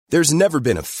There's never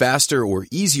been a faster or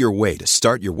easier way to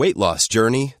start your weight loss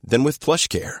journey than with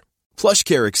PlushCare.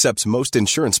 PlushCare accepts most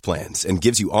insurance plans and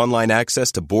gives you online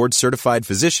access to board-certified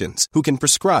physicians who can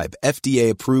prescribe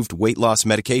FDA-approved weight loss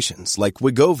medications like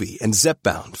Wegovy and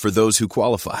Zepbound for those who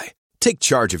qualify. Take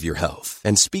charge of your health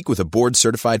and speak with a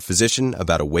board-certified physician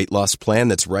about a weight loss plan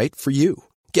that's right for you.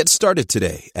 Get started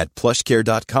today at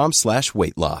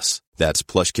plushcare.com/weight loss. That's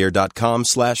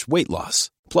plushcare.com/weight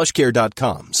loss.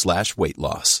 plushcare.com/weight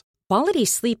loss. Quality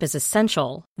sleep is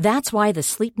essential. That's why the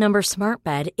Sleep Number Smart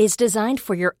Bed is designed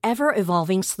for your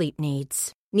ever-evolving sleep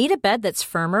needs. Need a bed that's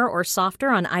firmer or softer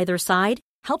on either side?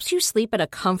 Helps you sleep at a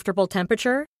comfortable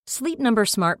temperature? Sleep Number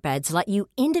Smart Beds let you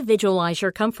individualize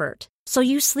your comfort, so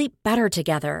you sleep better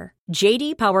together.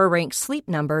 J.D. Power ranks Sleep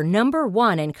Number number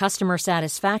 1 in customer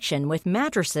satisfaction with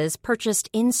mattresses purchased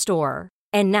in-store.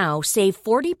 And now save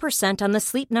 40% on the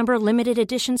Sleep Number Limited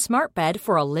Edition Smart Bed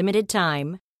for a limited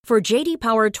time. For J.D.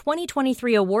 Power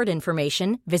 2023 award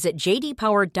information, visit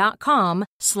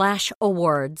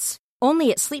jdpower.com/awards.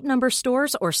 Only at Sleep Number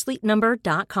stores or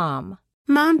sleepnumber.com.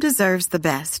 Mom deserves the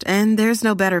best, and there's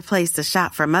no better place to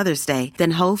shop for Mother's Day than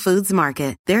Whole Foods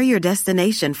Market. They're your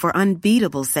destination for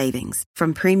unbeatable savings,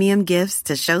 from premium gifts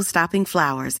to show-stopping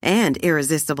flowers and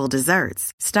irresistible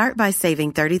desserts. Start by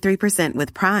saving 33%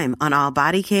 with Prime on all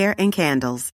body care and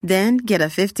candles. Then get a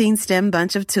 15-stem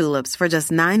bunch of tulips for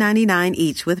just $9.99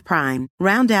 each with Prime.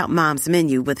 Round out Mom's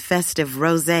menu with festive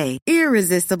rosé,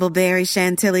 irresistible berry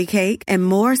chantilly cake, and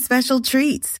more special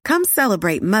treats. Come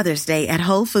celebrate Mother's Day at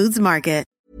Whole Foods Market.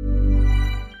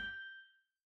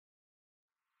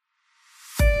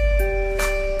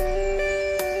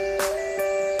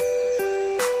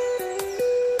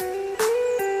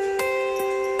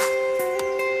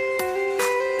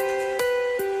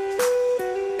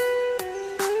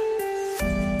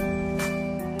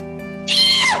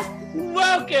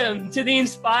 Welcome to the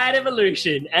Inspired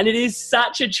Evolution, and it is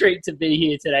such a treat to be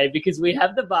here today because we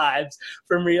have the vibes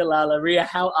from Ria Lala. Ria,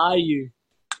 how are you?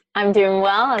 I'm doing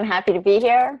well. I'm happy to be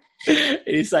here. It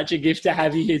is such a gift to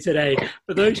have you here today.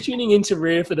 For those tuning into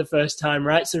Ria for the first time,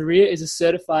 right? So Ria is a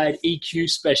certified EQ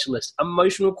specialist,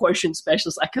 emotional quotient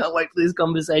specialist. I can't wait for this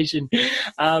conversation.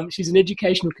 She's an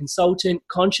educational consultant,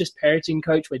 conscious parenting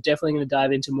coach. We're definitely going to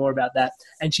dive into more about that.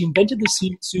 And she invented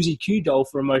the Suzy Q doll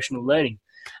for emotional learning.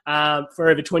 For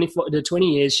over 20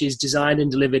 years, she's designed and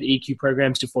delivered EQ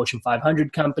programs to Fortune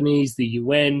 500 companies, the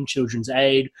UN, Children's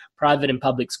Aid, private and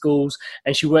public schools,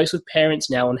 and she works with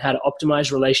parents now on how to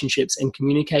optimize relationships and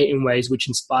communicate in ways which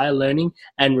inspire learning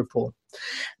and rapport.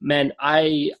 Man,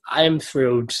 I am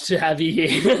thrilled to have you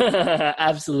here.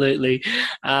 Absolutely.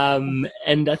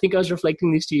 And I think I was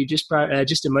reflecting this to you just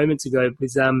a moment ago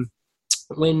because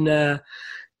when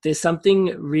there's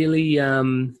something really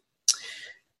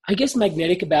I guess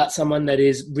magnetic about someone that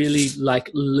is really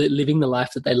like living the life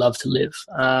that they love to live.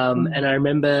 And I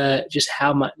remember just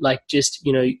how much, like, just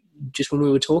when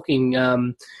we were talking,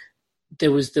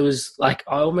 there was like,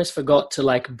 I almost forgot to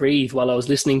like breathe while I was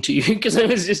listening to you because I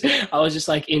was just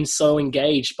like so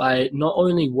engaged by not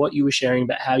only what you were sharing,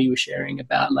 but how you were sharing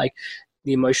about like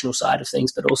the emotional side of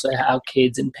things, but also how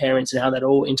kids and parents and how that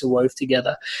all interwove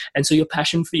together. And so your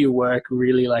passion for your work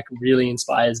really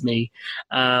inspires me.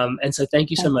 And so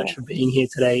thank you so much for being here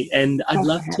today. And I'd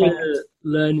love to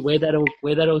learn where that all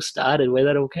started, where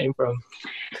that all came from.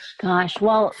 Gosh,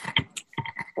 well,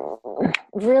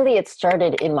 really it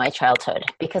started in my childhood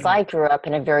because I grew up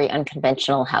in a very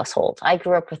unconventional household. I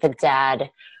grew up with a dad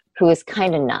who was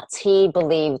kind of nuts. He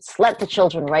believed, let the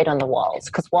children write on the walls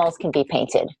because walls can be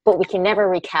painted, but we can never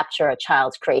recapture a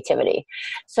child's creativity.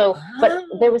 So, but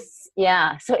there was,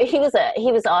 so he was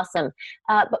awesome.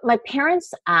 But my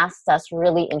parents asked us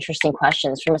really interesting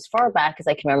questions from as far back as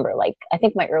I can remember. Like, I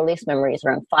think my earliest memory is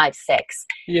around 5, 6.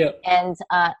 Yeah. And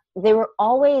they were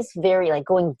always very like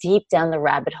going deep down the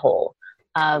rabbit hole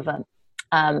of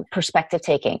perspective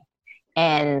taking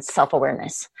and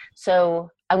self-awareness. So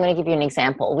I'm going to give you an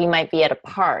example. We might be at a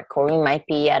park or we might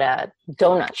be at a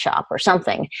donut shop or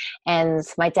something. And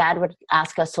my dad would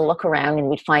ask us to look around and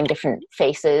we'd find different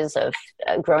faces of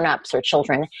grown-ups or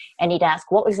children. And he'd ask,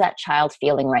 what was that child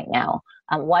feeling right now?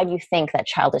 Why do you think that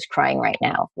child is crying right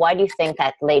now? Why do you think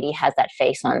that lady has that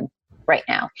face on right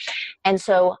now? And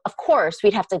so, of course,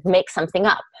 we'd have to make something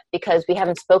up because we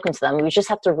haven't spoken to them. We just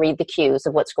have to read the cues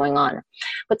of what's going on.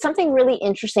 But something really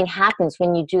interesting happens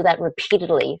when you do that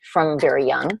repeatedly from very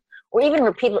young, or even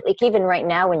repeatedly, like even right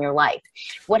now in your life.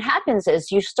 What happens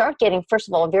is you start getting, first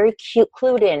of all, very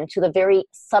clued in to the very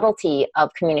subtlety of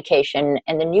communication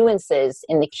and the nuances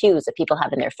in the cues that people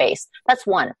have in their face. That's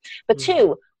one. But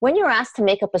two, when you're asked to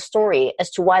make up a story as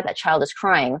to why that child is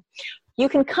crying, you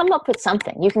can come up with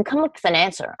something. You can come up with an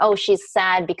answer. Oh, she's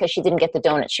sad because she didn't get the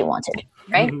donut she wanted,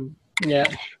 right? Mm-hmm. Yeah.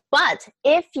 But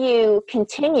if you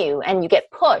continue and you get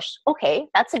pushed, okay,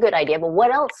 that's a good idea, but what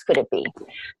else could it be?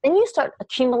 Then you start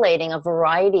accumulating a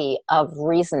variety of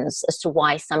reasons as to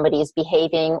why somebody is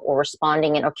behaving or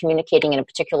responding or communicating in a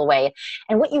particular way.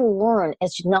 And what you learn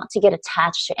is not to get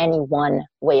attached to any one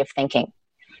way of thinking.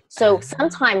 So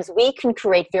sometimes we can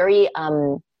create very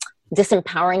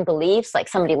disempowering beliefs, like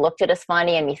somebody looked at us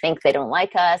funny and we think they don't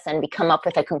like us, and we come up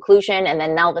with a conclusion, and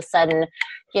then all of a sudden,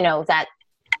 that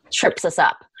trips us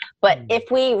up. But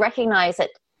if we recognize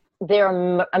that there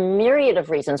are a myriad of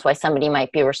reasons why somebody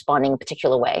might be responding a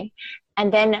particular way,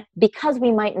 and then because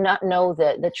we might not know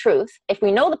the truth, if we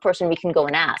know the person, we can go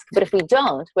and ask. But if we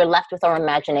don't, we're left with our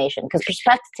imagination, because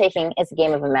perspective taking is a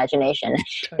game of imagination.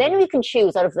 Then we can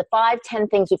choose out of the 5-10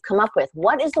 things we've come up with,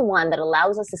 what is the one that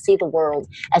allows us to see the world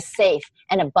as safe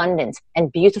and abundant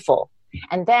and beautiful,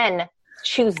 and then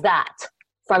choose that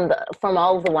from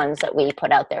all of the ones that we put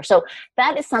out there. So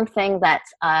that is something that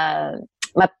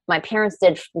my parents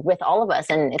did with all of us,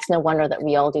 and it's no wonder that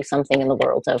we all do something in the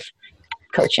world of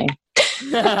coaching.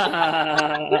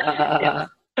 Yeah.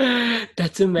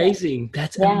 That's amazing.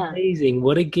 That's amazing.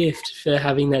 What a gift for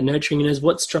having that nurturing. And as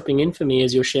what's dropping in for me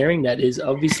as you're sharing that is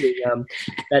obviously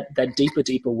that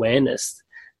deep awareness.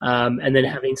 And then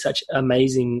having such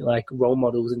amazing role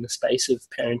models in the space of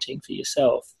parenting for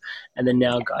yourself, and then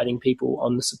now guiding people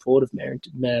on the support of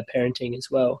parenting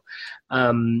as well.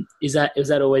 Was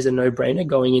that always a no-brainer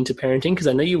going into parenting? Because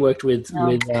I know you worked with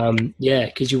some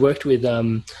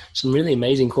really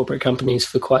amazing corporate companies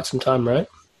for quite some time, right?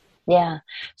 Yeah.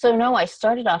 So no, I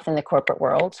started off in the corporate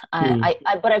world,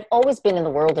 but I've always been in the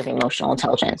world of emotional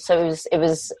intelligence. So it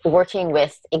was working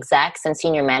with execs and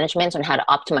senior management on how to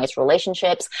optimize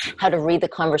relationships, how to read the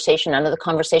conversation under the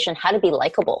conversation, how to be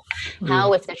likable,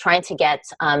 how if they're trying to get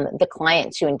the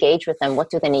client to engage with them,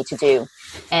 what do they need to do?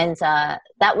 And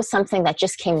that was something that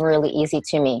just came really easy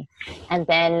to me. And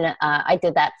then I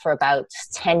did that for about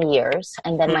 10 years.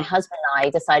 And then my husband and I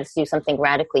decided to do something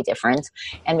radically different.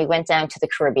 And we went down to the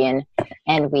Caribbean,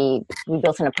 and we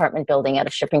built an apartment building out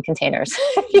of shipping containers.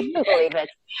 If you can believe it.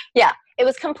 Yeah, it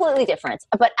was completely different.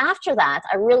 But after that,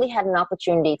 I really had an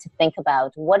opportunity to think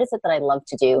about what is it that I love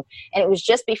to do. And it was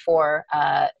just before,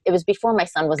 my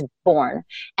son was born.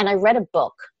 And I read a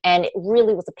book, and it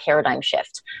really was a paradigm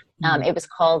shift. It was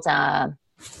called The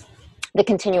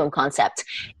Continuum Concept.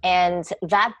 And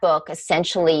that book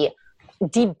essentially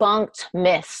debunked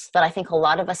myths that I think a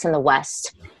lot of us in the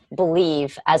West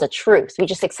believe as a truth. We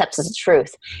just accept as a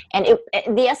truth. And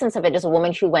the essence of it is a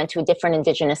woman who went to different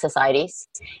indigenous societies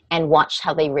and watched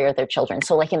how they rear their children.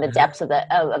 So like in the depths of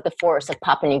the forests of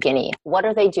Papua New Guinea, what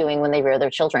are they doing when they rear their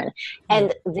children?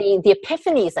 And the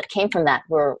epiphanies that came from that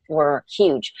were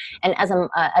huge. And as a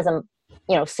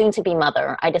soon to be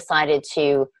mother, I decided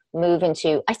to move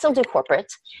into, I still do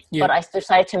corporate, but I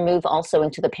decided to move also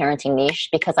into the parenting niche,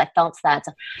 because I felt that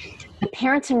the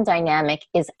parenting dynamic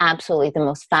is absolutely the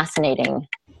most fascinating,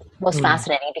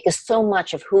 because so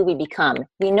much of who we become,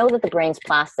 we know that the brain's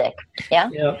plastic. Yeah.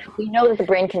 We know that the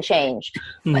brain can change,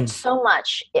 but so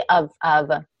much of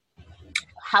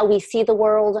how we see the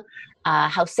world,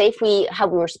 how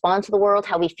we respond to the world,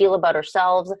 how we feel about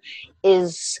ourselves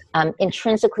is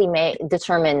intrinsically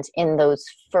determined in those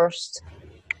first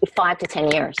 5 to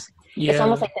 10 years. It's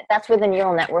almost like that's where the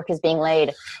neural network is being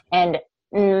laid. And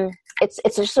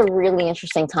it's just a really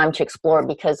interesting time to explore,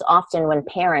 because often when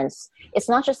parents, it's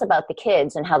not just about the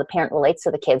kids and how the parent relates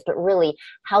to the kids, but really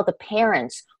how the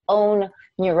parents' own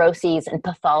neuroses and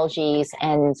pathologies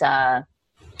and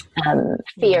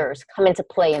fears come into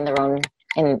play in their own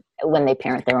when they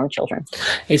parent their own children.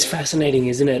 It's fascinating,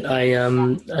 isn't it? I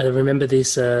remember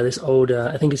this old,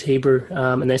 I think it's Hebrew,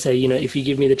 and they say, if you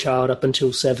give me the child up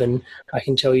until 7, I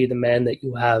can tell you the man that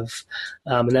you have,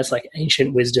 and that's like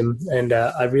ancient wisdom. And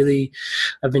I've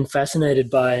been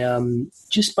fascinated by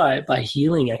by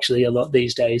healing actually a lot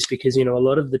these days, because a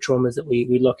lot of the traumas that we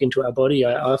lock into our body,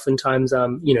 I oftentimes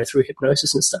through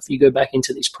hypnosis and stuff, you go back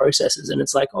into these processes, and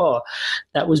it's like, oh,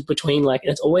 that was between and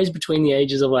it's always between the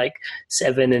ages of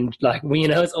 7 and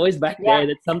it's always back there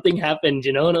that something happened,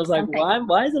 and I was like,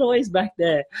 why is it always back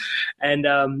there? And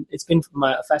it's been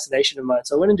a fascination of mine.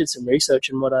 So I went and did some research,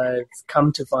 and what I've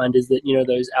come to find is that,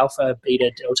 those alpha,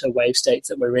 beta, delta wave states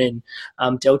that we're in,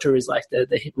 delta is like the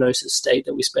hypnosis state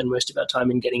that we spend most of our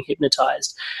time in getting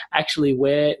hypnotized. Actually,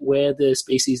 we're the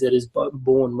species that is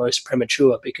born most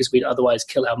premature, because we'd otherwise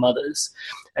kill our mothers.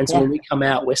 And so when we come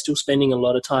out, we're still spending a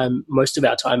lot of time, most of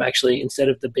our time actually, instead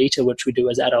of the beta, which we do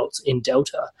as adults, in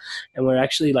delta. and we're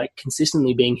actually like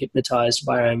consistently being hypnotized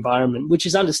by our environment, which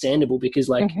is understandable because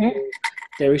like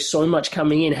there is so much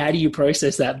coming in. How do you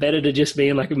process that? Better to just be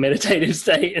in like a meditative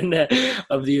state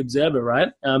of the observer,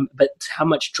 right? But how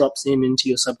much drops into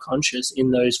your subconscious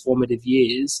in those formative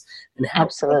years, and how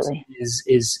Absolutely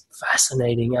is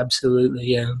fascinating. Absolutely,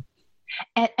 yeah.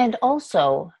 And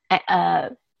also,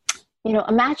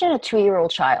 imagine a 2-year-old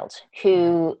child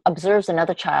who observes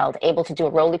another child able to do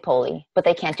a roly-poly, but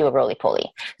they can't do a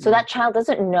roly-poly. So that child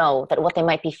doesn't know that what they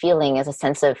might be feeling is a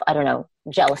sense of, I don't know,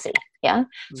 jealousy. Yeah.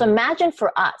 So imagine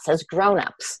for us as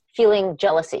grown-ups feeling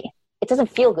jealousy. It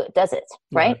doesn't feel good, does it?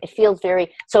 Right? It feels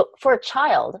so for a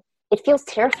child, it feels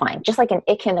terrifying, just like an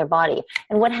ick in their body.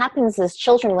 And what happens is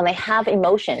children, when they have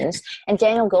emotions, and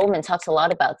Daniel Goleman talks a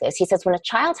lot about this, he says when a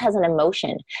child has an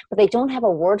emotion, but they don't have a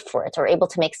word for it or able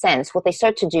to make sense, what they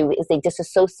start to do is they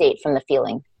disassociate from the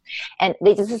feeling. And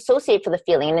they disassociate from the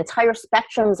feeling, and entire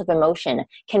spectrums of emotion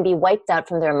can be wiped out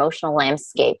from their emotional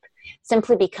landscape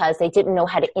simply because they didn't know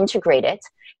how to integrate it.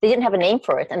 They didn't have a name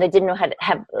for it, and they didn't know how to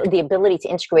have the ability to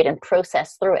integrate and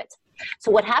process through it.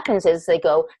 So what happens is they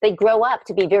grow up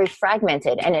to be very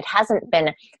fragmented, and it hasn't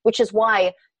been, which is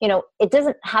why, it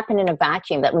doesn't happen in a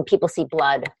vacuum that when people see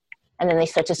blood and then they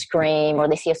start to scream, or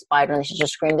they see a spider and they start to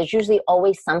scream, there's usually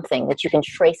always something that you can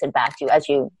trace it back to, as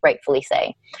you rightfully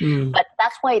say. But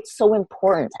that's why it's so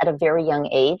important at a very young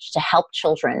age to help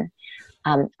children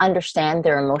understand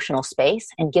their emotional space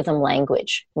and give them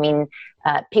language. I mean,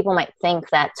 people might think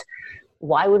that,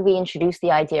 why would we introduce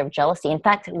the idea of jealousy? In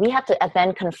fact, we have to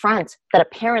then confront that a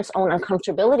parent's own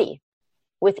uncomfortability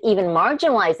with even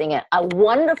marginalizing it, a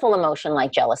wonderful emotion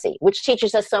like jealousy, which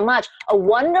teaches us so much, a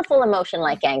wonderful emotion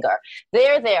like anger.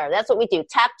 There, that's what we do.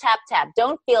 Tap, tap, tap.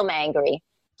 Don't feel angry.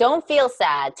 Don't feel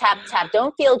sad. Tap, tap.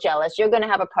 Don't feel jealous. You're going to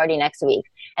have a party next week.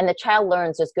 And the child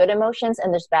learns there's good emotions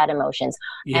and there's bad emotions.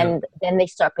 Yeah. And then they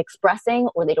start expressing,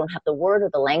 or they don't have the word or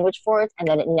the language for it. And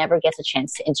then it never gets a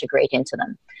chance to integrate into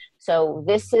them. So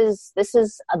this is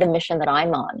the mission that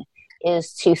I'm on,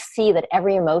 is to see that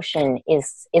every emotion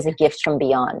is a gift from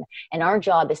beyond. And our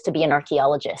job is to be an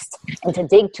archaeologist and to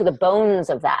dig to the bones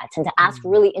of that and to ask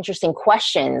really interesting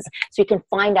questions so you can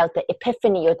find out the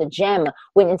epiphany or the gem,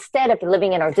 when instead of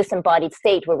living in our disembodied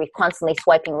state where we're constantly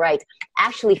swiping right,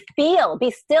 actually be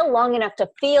still long enough to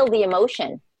feel the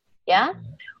emotion, yeah?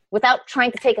 Without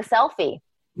trying to take a selfie.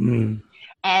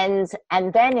 And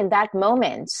then in that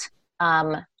moment,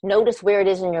 notice where it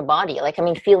is in your body.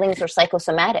 Feelings are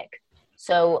psychosomatic.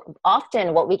 So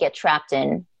often what we get trapped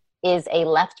in is a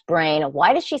left brain.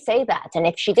 Why did she say that? And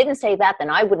if she didn't say that, then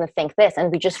I wouldn't think this.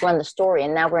 And we just run the story,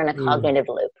 and now we're in a cognitive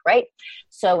loop, right?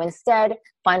 So instead,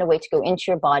 find a way to go into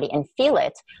your body and feel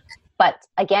it. But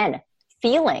again,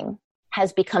 feeling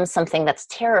has become something that's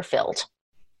terror-filled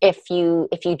if you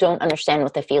don't understand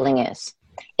what the feeling is.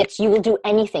 You will do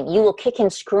anything. You will kick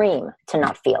and scream to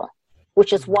not feel,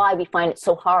 which is why we find it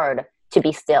so hard to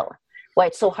be still. Why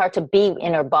it's so hard to be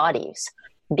in our bodies,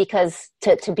 because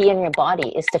to be in your body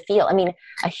is to feel. I mean,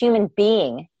 a human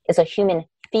being is a human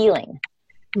feeling.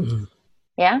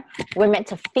 Yeah? We're meant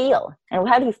to feel. And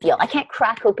how do you feel? I can't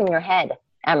crack open your head,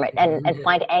 Amrit, and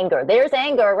find anger. There's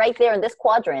anger right there in this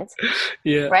quadrant.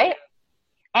 Yeah. Right?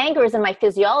 Anger is in my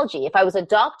physiology. If I was a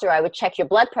doctor, I would check your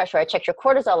blood pressure. I'd check your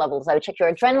cortisol levels. I would check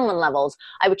your adrenaline levels.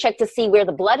 I would check to see where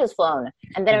the blood has flown.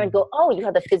 And then I would go, oh, you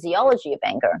have the physiology of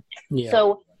anger. Yeah.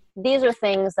 So these are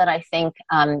things that I think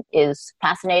is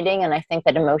fascinating, and I think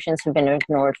that emotions have been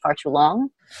ignored far too long.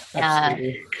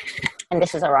 And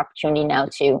this is our opportunity now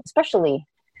to, especially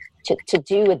to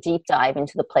do a deep dive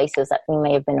into the places that we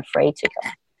may have been afraid to go.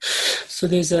 So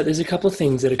there's a couple of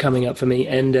things that are coming up for me,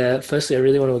 and firstly, I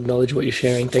really want to acknowledge what you're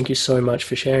sharing. Thank you so much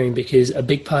for sharing, because a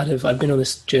big part of, I've been on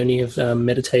this journey of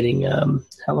meditating.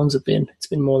 How long's it been? It's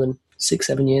been more than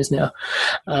 6-7 years now.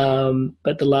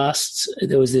 But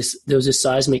there was this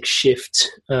seismic shift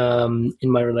in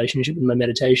my relationship with my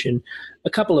meditation.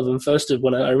 A couple of them.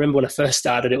 I remember when I first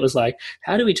started, it was like,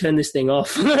 how do we turn this thing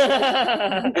off?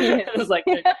 I was like,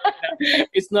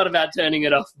 it's not about turning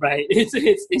it off, right?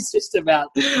 It's just about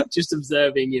just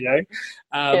observing,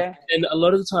 And a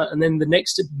lot of the time, and then the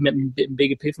next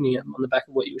big epiphany on the back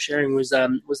of what you were sharing was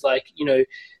like,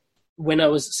 when I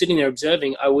was sitting there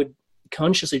observing, I would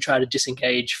consciously try to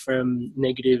disengage from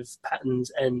negative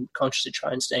patterns and consciously try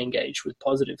and stay engaged with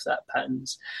positive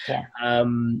patterns. Yeah.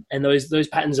 And those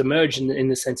patterns emerge in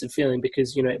the sense of feeling,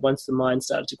 because, once the mind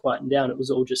started to quieten down, it was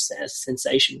all just a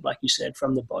sensation, like you said,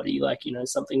 from the body. Like,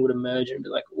 something would emerge and be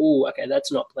like, oh, okay,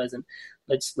 that's not pleasant.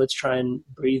 Let's try and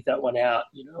breathe that one out,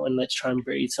 and let's try and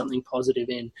breathe something positive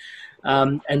in.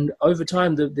 And over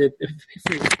time, the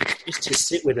epiphany is to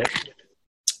sit with it.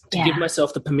 to give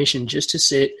myself the permission just to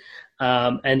sit.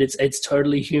 And it's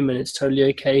totally human. It's totally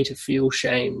okay to feel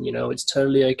shame. You know, it's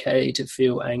totally okay to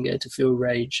feel anger, to feel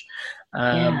rage.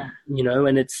 You know,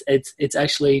 and it's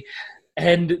actually,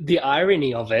 and the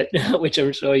irony of it, which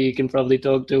I'm sure you can probably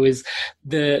talk to, is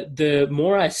the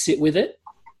more I sit with it,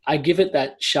 I give it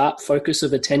that sharp focus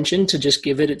of attention to just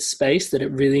give it its space that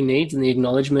it really needs and the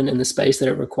acknowledgement and the space that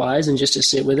it requires, and just to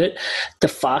sit with it, the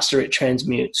faster it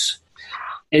transmutes.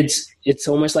 It's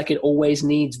almost like it always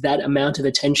needs that amount of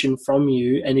attention from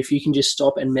you. And if you can just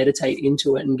stop and meditate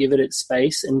into it and give it its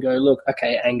space and go, look,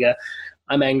 okay, anger,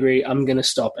 I'm angry. I'm going to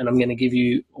stop and I'm going to give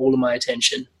you all of my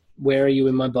attention. Where are you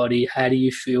in my body? How do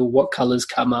you feel? What colors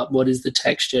come up? What is the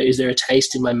texture? Is there a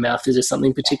taste in my mouth? Is there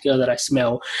something particular that I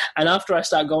smell? And after I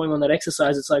start going on that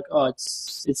exercise, it's like, oh, it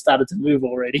started to move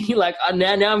already. Like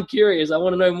now I'm curious. I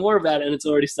want to know more about it, and it's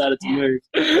already started to move.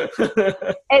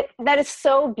 That is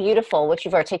so beautiful what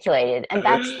you've articulated, and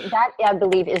that I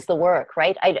believe is the work,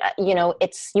 right?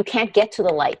 You can't get to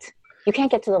the light. You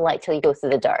can't get to the light till you go through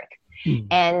the dark,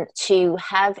 and to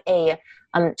have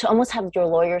to almost have your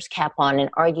lawyer's cap on and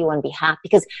argue on behalf,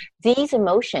 because these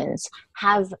emotions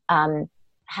have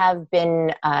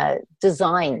been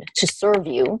designed to serve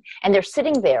you, and they're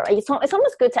sitting there. It's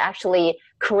almost good to actually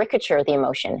caricature the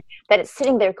emotion, that it's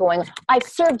sitting there going, I've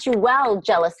served you well,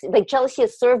 jealousy. Like jealousy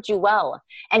has served you well.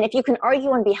 And if you can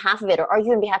argue on behalf of it, or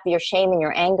argue on behalf of your shame and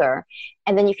your anger,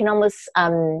 and then you can almost,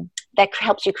 that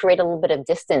helps you create a little bit of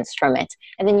distance from it.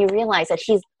 And then you realize that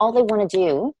all they want to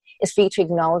do is for you to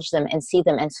acknowledge them and see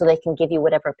them, and so they can give you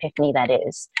whatever epiphany that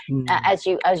is, as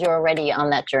you're already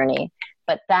on that journey.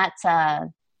 But that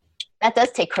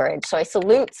does take courage. So I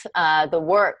salute the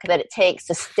work that it takes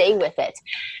to stay with it,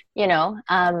 you know.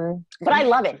 But I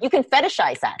love it. You can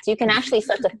fetishize that. You can actually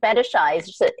start to fetishize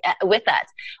with that.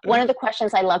 One of the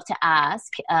questions I love to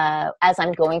ask as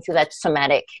I'm going through that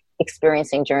somatic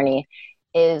experiencing journey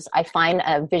is, I find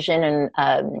a vision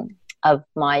of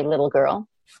my little girl.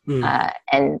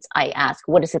 And I ask,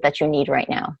 what is it that you need right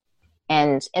now?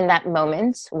 And in that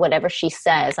moment, whatever she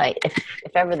says,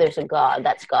 if ever there's a God,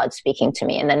 that's God speaking to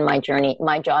me. And then my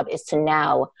job is to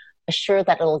now assure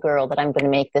that little girl that I'm going to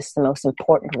make this the most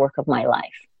important work of my life.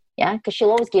 Yeah. Because she'll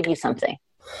always give you something,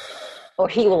 or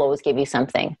he will always give you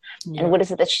something. Yeah. And what is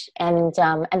it that and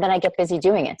then I get busy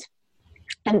doing it.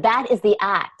 And that is the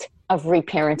act of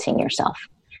reparenting yourself.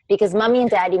 Because mommy and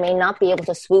daddy may not be able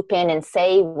to swoop in and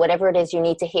say whatever it is you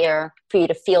need to hear for you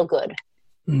to feel good.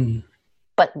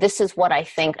 But this is what I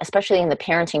think, especially in the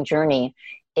parenting journey,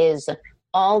 is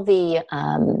all the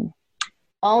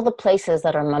places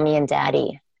that our mommy and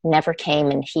daddy never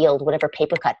came and healed whatever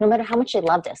paper cut, no matter how much they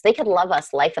loved us. They could love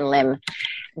us life and limb,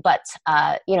 but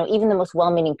even the most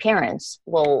well-meaning parents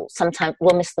will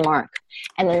miss the mark.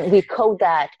 And then we code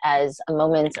that as a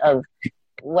moment of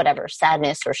whatever,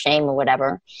 sadness or shame or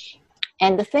whatever.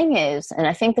 And the thing is, and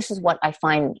I think this is what I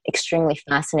find extremely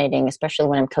fascinating, especially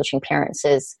when I'm coaching parents,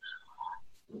 is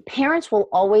parents will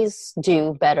always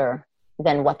do better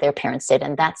than what their parents did.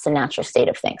 And that's the natural state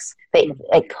of things.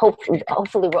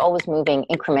 Hopefully we're always moving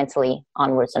incrementally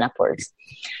onwards and upwards.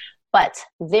 But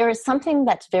there is something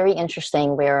that's very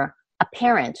interesting where a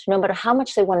parent, no matter how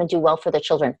much they want to do well for their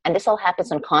children, and this all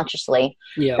happens unconsciously,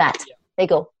 they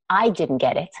go, I didn't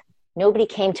get it. Nobody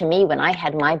came to me when I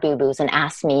had my boo-boos and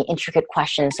asked me intricate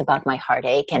questions about my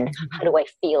heartache and how do I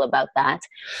feel about that.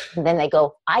 And then they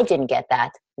go, I didn't get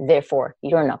that. Therefore,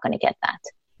 you're not going to get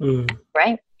that.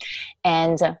 Right?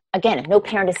 And again, no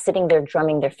parent is sitting there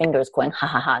drumming their fingers going, ha,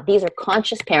 ha, ha. These are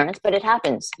conscious parents, but it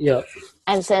happens. Yeah.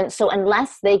 And so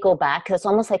unless they go back, it's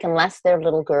almost like unless their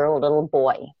little girl or little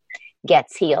boy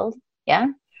gets healed,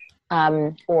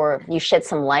 or you shed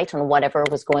some light on whatever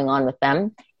was going on with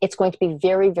them, it's going to be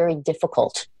very, very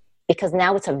difficult, because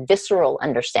now it's a visceral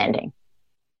understanding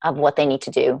of what they need to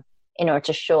do in order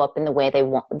to show up in the way they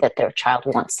want, that their child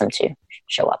wants them to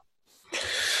show up.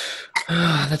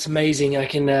 That's amazing. I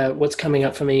can. What's coming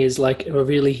up for me is like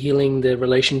really healing the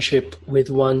relationship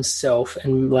with oneself,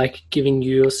 and like giving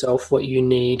yourself what you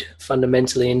need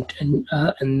fundamentally,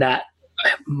 and that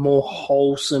more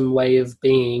wholesome way of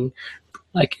being,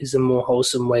 like, is a more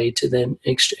wholesome way to then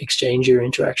exchange your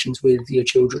interactions with your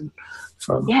children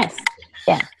from. Yes.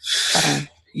 Yeah.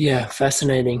 Yeah,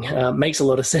 fascinating. Makes a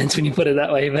lot of sense when you put it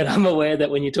that way. But I'm aware that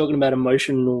when you're talking about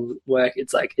emotional work,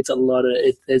 it's like there's a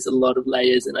lot of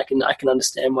layers, and I can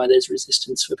understand why there's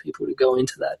resistance for people to go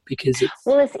into that, because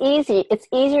it's easy. It's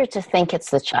easier to think it's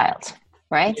the child,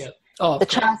 right? Yeah. The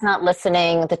child's not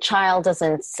listening. The child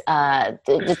doesn't,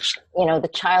 the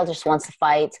child just wants to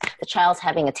fight. The child's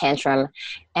having a tantrum.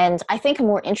 And I think a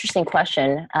more interesting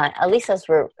question, at least this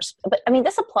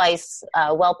applies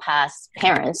well past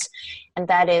parents, and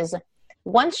that is,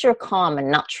 once you're calm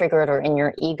and not triggered or in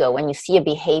your ego, when you see a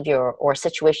behavior or a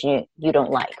situation you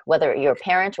don't like, whether you're a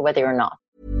parent or whether you're not.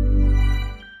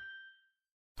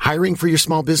 Hiring for your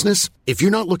small business? If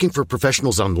you're not looking for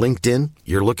professionals on LinkedIn,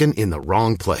 you're looking in the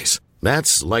wrong place.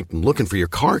 That's like looking for your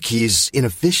car keys in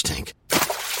a fish tank.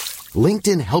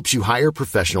 LinkedIn helps you hire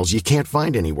professionals you can't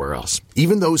find anywhere else,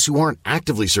 even those who aren't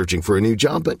actively searching for a new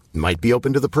job but might be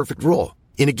open to the perfect role.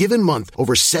 In a given month,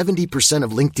 over 70%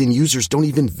 of LinkedIn users don't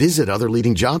even visit other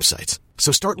leading job sites.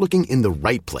 So start looking in the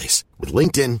right place. With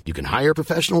LinkedIn, you can hire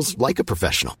professionals like a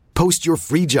professional. Post your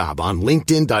free job on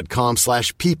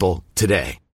linkedin.com/people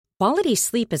today. Quality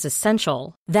sleep is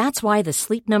essential. That's why the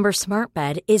Sleep Number Smart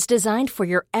Bed is designed for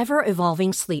your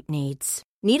ever-evolving sleep needs.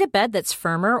 Need a bed that's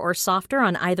firmer or softer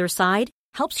on either side?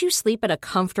 Helps you sleep at a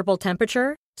comfortable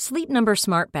temperature? Sleep Number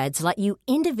Smart Beds let you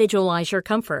individualize your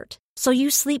comfort, so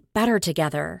you sleep better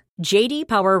together. J.D.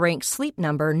 Power ranks Sleep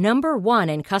Number number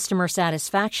 1 in customer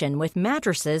satisfaction with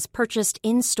mattresses purchased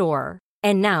in-store.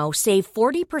 And now save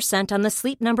 40% on the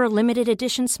Sleep Number Limited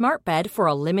Edition Smart Bed for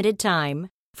a limited time.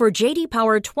 For J.D.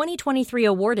 Power 2023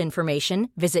 award information,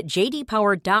 visit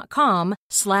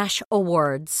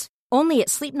jdpower.com/awards. Only at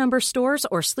Sleep Number stores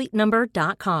or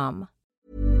sleepnumber.com.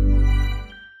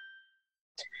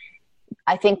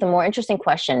 I think the more interesting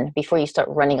question before you start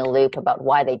running a loop about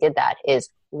why they did that is,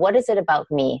 what is it about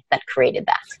me that created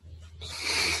that?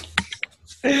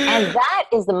 And that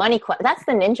is the money question. That's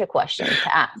the ninja question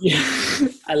to ask. Yeah.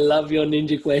 I love your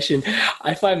ninja question.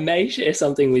 If I may share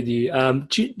something with you, are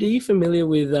you familiar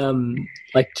with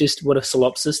just what a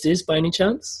solipsist is by any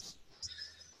chance?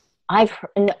 I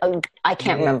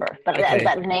can't remember, but okay.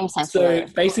 that name sounds familiar.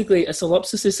 So basically, a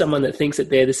solipsist is someone that thinks that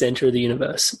they're the center of the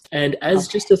universe. And as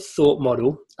just a thought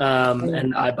model,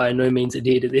 and I by no means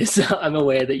adhere to this, I'm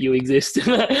aware that you exist.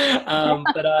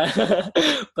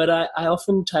 But I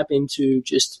often tap into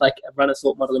just like run a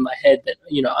thought model in my head that,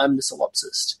 I'm the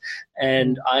solipsist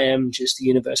and I am just the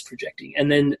universe projecting.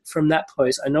 And then from that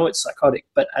place, I know it's psychotic,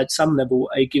 but at some level,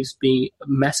 it gives me a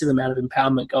massive amount of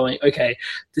empowerment going, okay,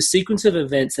 the sequence of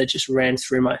events that just ran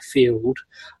through my field,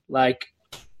 like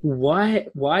why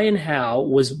and how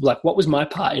was like, what was my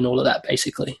part in all of that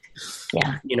basically?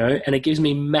 Yeah. And it gives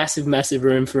me massive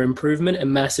room for improvement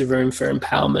and massive room for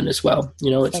empowerment as well.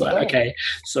 It's like, okay,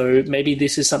 so maybe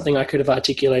this is something I could have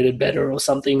articulated better, or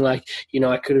something like,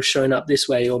 I could have shown up this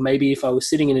way, or maybe if I was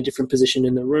sitting in a different position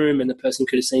in the room and the person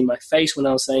could have seen my face when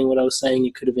I was saying what I was saying,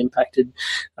 it could have impacted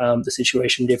the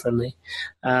situation differently.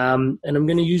 And I'm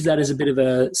going to use that as a bit of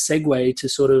a segue to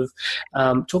sort of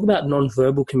talk about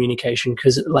nonverbal communication,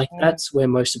 because that's where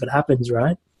most of it happens,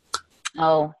 right?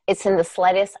 Oh, it's in the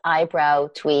slightest eyebrow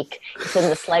tweak, it's in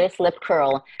the slightest lip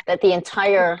curl that the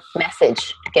entire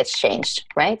message gets changed,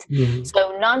 right? Mm-hmm.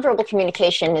 So nonverbal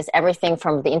communication is everything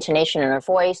from the intonation in our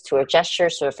voice to our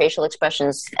gestures to our facial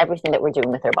expressions, everything that we're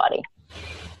doing with our body.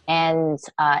 And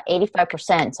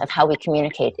 85% of how we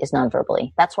communicate is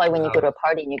nonverbally. That's why when you go to a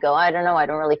party and you go, I don't know, I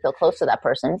don't really feel close to that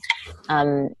person,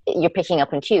 you're picking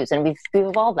up on cues, and we've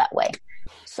evolved that way.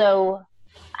 So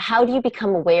how do you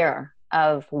become aware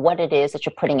of what it is that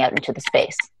you're putting out into the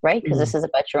space, right? Because this is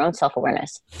about your own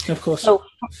self-awareness. Of course. So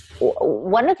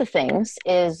one of the things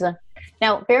is,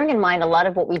 now bearing in mind a lot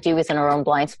of what we do is in our own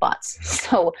blind spots.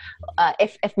 So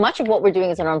if much of what we're doing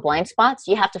is in our own blind spots,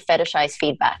 you have to fetishize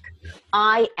feedback.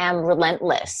 I am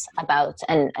relentless about,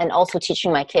 and also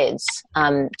teaching my kids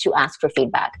to ask for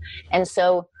feedback. And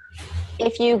so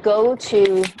if you go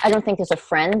to, I don't think there's a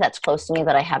friend that's close to me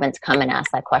that I haven't come and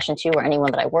asked that question to, or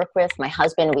anyone that I work with. My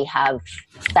husband,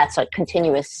 that's a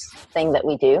continuous thing that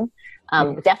we do.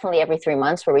 Definitely every 3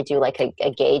 months, where we do like a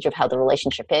gauge of how the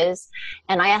relationship is.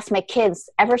 And I asked my kids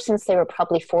ever since they were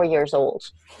probably 4 years old,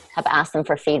 have asked them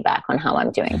for feedback on how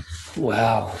I'm doing.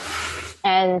 Wow.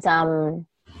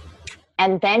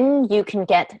 And then you can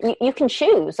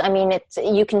choose. I mean,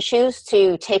 you can choose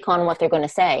to take on what they're going to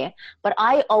say, but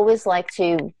I always like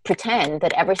to pretend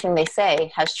that everything they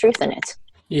say has truth in it.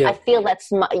 Yeah. I feel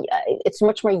it's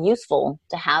much more useful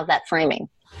to have that framing.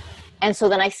 And so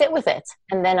then I sit with it,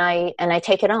 and then I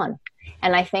take it on.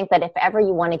 And I think that if ever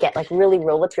you want to get like really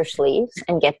roll up your sleeves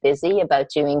and get busy about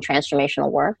doing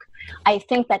transformational work, I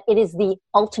think that it is the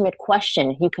ultimate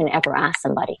question you can ever ask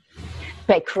somebody.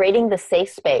 by creating the safe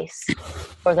space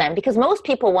for them, because most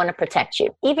people want to protect you.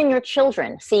 Even your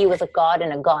children see you as a god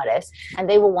and a goddess, and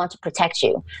they will want to protect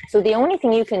you. So the only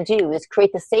thing you can do is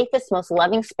create the safest, most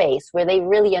loving space where they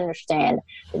really understand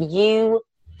that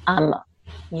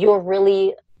you're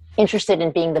really interested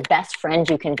in being the best friend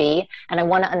you can be, and I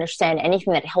want to understand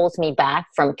anything that holds me back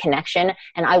from connection,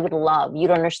 and I would love you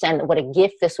to understand what a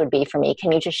gift this would be for me.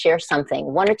 Can you just share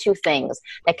something, one or two things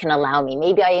that can allow me?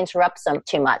 Maybe I interrupt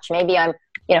too much. Maybe I'm,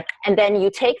 and then you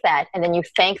take that and then you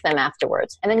thank them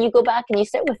afterwards, and then you go back and you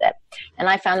sit with it. And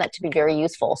I found that to be very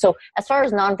useful. So as far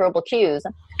as nonverbal cues,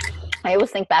 I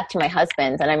always think back to my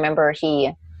husband, and I remember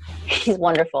he's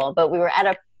wonderful, but we were at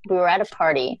a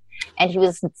party, and he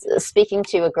was speaking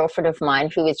to a girlfriend of mine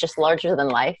who is just larger than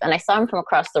life. And I saw him from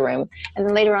across the room. And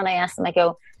then later on, I asked him, I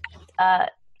go,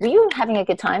 were you having a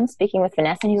good time speaking with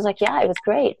Vanessa? And he was like, yeah, it was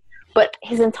great. But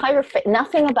his entire face,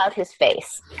 nothing about his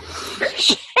face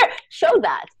showed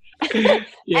that.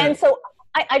 Yeah. And so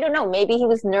I don't know, maybe he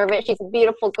was nervous. She's a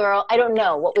beautiful girl. I don't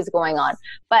know what was going on.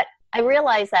 But I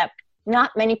realized that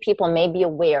not many people may be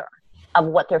aware of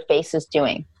what their face is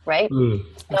doing, right?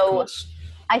 So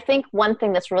I think one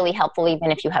thing that's really helpful, even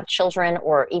if you have children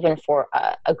or even for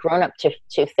a grown-up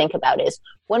to think about, is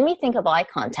when we think of eye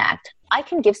contact, I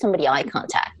can give somebody eye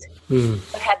contact,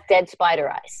 but have dead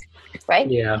spider eyes, right?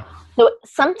 Yeah. So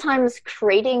sometimes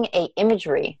creating a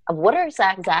imagery of what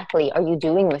exactly are you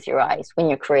doing with your eyes when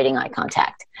you're creating eye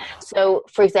contact. So,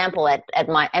 for example, at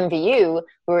my MVU,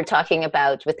 we were talking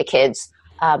about with the kids,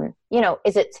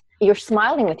 is it you're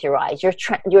smiling with your eyes,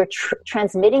 you're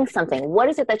transmitting something. What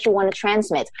is it that you want to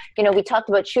transmit? We talked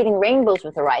about shooting rainbows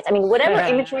with your eyes. I mean, whatever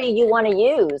imagery you want to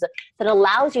use that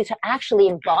allows you to actually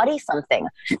embody something,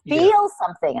 feel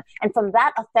something, and from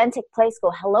that authentic place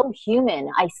go, hello,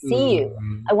 human, I see you.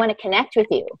 I want to connect with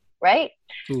you, right?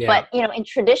 Yeah. But, in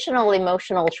traditional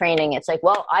emotional training, it's like,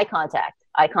 well, eye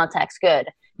contact's good.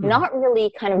 Not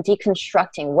really kind of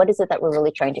deconstructing what is it that we're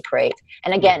really trying to create.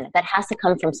 And again, that has to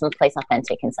come from some place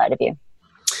authentic inside of you.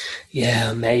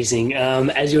 Yeah, amazing.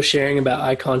 As you're sharing about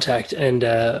eye contact and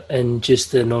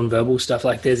just the nonverbal stuff,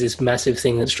 like there's this massive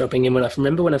thing that's dropping in. When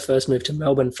I first moved to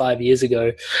Melbourne 5 years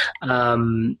ago,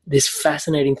 this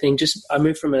fascinating thing. I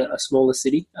moved from a smaller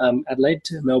city, Adelaide,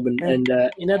 to Melbourne, and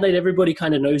in Adelaide, everybody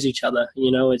kind of knows each other.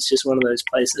 It's just one of those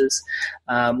places.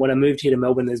 When I moved here to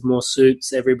Melbourne, there's more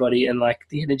suits, everybody, and like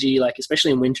the energy, like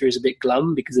especially in winter, is a bit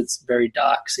glum because it's a very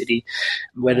dark city.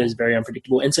 Weather is very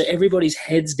unpredictable, and so everybody's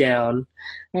heads down.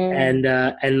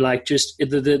 And like just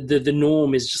the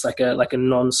norm is just like a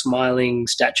non-smiling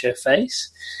stature face.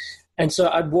 And so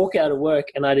I'd walk out of work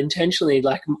and I'd intentionally,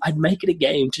 I'd make it a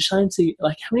game to try and see,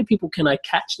 how many people can I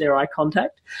catch their eye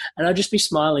contact? And I'd just be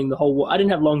smiling the whole walk. I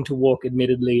didn't have long to walk,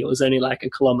 admittedly. It was only like a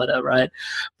kilometer, right?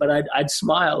 But I'd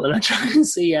smile and I'd try and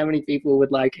see how many people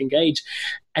would engage.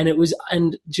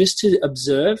 And just to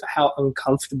observe how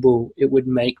uncomfortable it would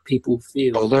make people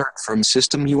feel. Alert from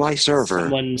System UI server.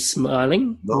 Someone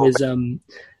smiling was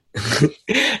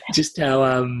just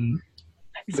how...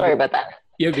 Sorry about that.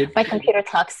 You're good. My computer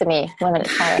talks to me when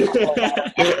it's tired. And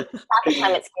half the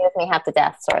time it scares me half to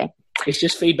death. Sorry. It's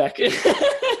just feedback.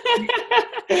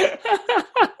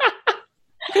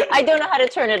 I don't know how to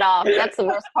turn it off. That's the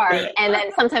worst part. And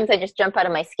then sometimes I just jump out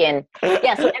of my skin.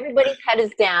 Yeah, so everybody's head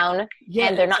is down,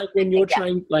 and they're not. Like when you're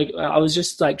trying, I was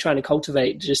just trying to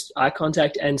cultivate just eye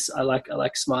contact, and I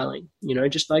like smiling.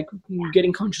 Just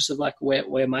getting conscious of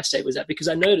where my state was at, because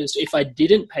I noticed if I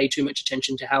didn't pay too much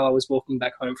attention to how I was walking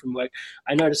back home from work,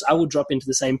 I noticed I would drop into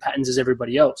the same patterns as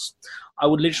everybody else. I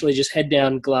would literally just head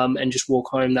down, glum, and just walk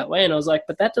home that way. And I was like,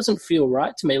 but that doesn't feel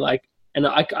right to me. And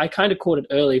I kind of caught it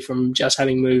early from just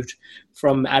having moved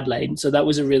from Adelaide. So that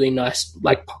was a really nice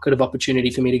pocket of opportunity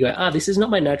for me to go, this is not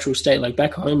my natural state.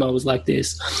 Back home I was like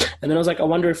this. And then I was like, I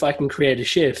wonder if I can create a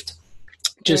shift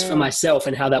just for myself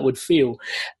and how that would feel.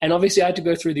 And obviously I had to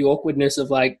go through the awkwardness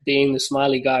of being the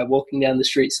smiley guy walking down the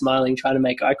street smiling, trying to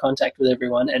make eye contact with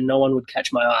everyone, and no one would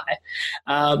catch my eye.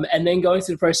 And then going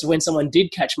through the process of when someone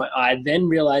did catch my eye, then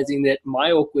realizing that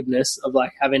my awkwardness of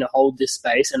having to hold this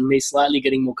space and me slightly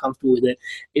getting more comfortable with it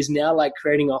is now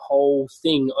creating a whole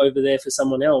thing over there for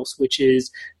someone else, which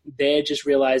is they're just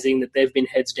realizing that they've been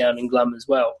heads down and glum as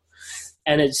well.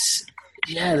 And it's,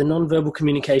 the nonverbal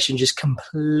communication just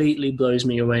completely blows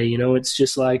me away. It's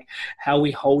just how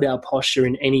we hold our posture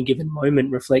in any given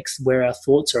moment reflects where our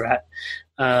thoughts are at.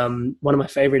 One of my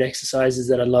favorite exercises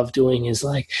that I love doing is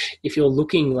if you're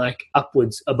looking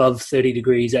upwards above 30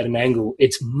 degrees at an angle,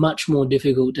 it's much more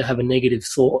difficult to have a negative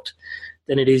thought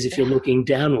than it is if you're looking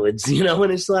downwards,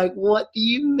 and it's what do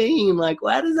you mean?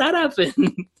 Why does that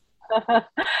happen?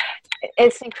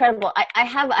 It's incredible. I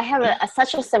have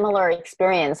such a similar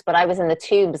experience, but I was in the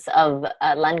tubes of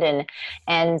London,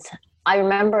 and I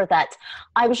remember that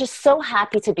I was just so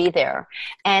happy to be there.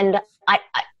 And I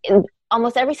in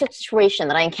almost every situation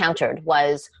that I encountered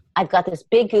was, I've got this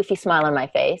big goofy smile on my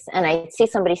face, and I'd see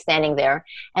somebody standing there,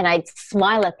 and I'd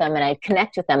smile at them and I'd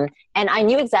connect with them, and I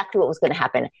knew exactly what was going to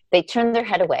happen. They turned their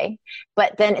head away,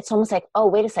 but then it's almost like, oh,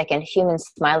 wait a second, human's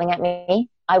smiling at me.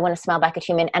 I want to smile back at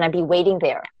human, and I'd be waiting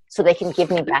there so they can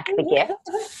give me back the gift.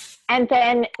 And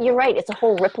then you're right, it's a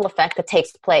whole ripple effect that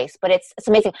takes place, but it's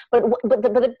amazing. But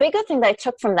the bigger thing that I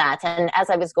took from that, and as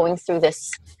I was going through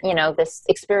this, this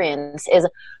experience, is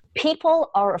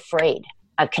people are afraid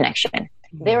of connection.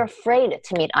 They're afraid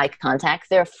to meet eye contact.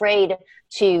 They're afraid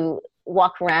to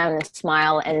walk around and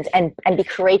smile and be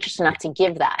courageous enough to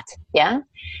give that. Yeah.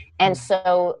 And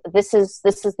so this is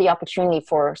the opportunity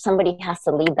for somebody has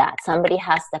to lead that. Somebody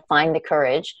has to find the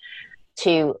courage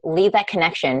to lead that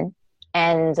connection.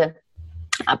 And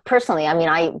personally, I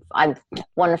mean, I've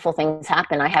wonderful things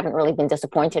happen. I haven't really been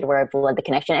disappointed where I've led the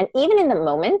connection. And even in the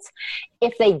moment,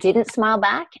 if they didn't smile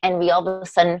back and we all of a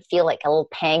sudden feel like a little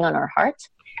pang on our heart,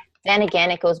 then again,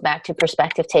 it goes back to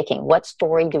perspective taking. What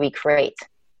story do we create?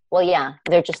 Well, yeah,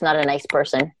 they're just not a nice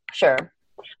person. Sure.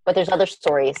 But there's other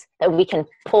stories that we can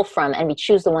pull from, and we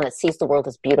choose the one that sees the world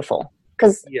as beautiful.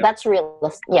 Because that's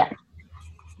realistic. Yeah.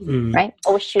 Right?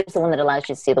 Always choose the one that allows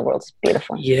you to see the world as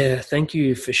beautiful. Yeah. Thank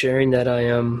you for sharing that.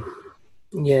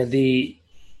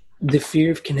 The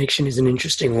fear of connection is an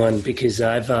interesting one, because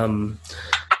I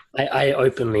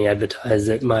openly advertise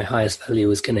that my highest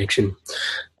value is connection.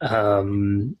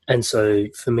 And so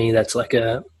for me, that's like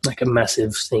a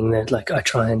massive thing that like I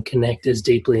try and connect as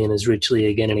deeply and as richly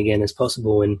again and again as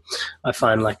possible. And I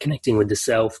find like connecting with the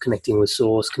self, connecting with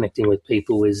source, connecting with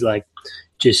people is like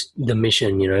just the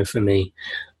mission, for me.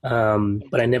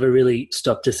 But I never really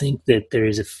stopped to think that there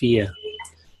is a fear,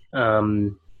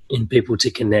 in people to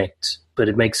connect, but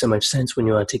it makes so much sense when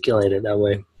you articulate it that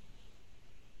way.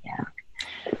 Yeah.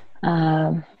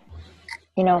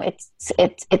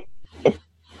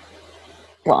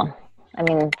 Well, I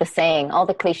mean, the saying, all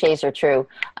the cliches are true.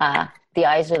 The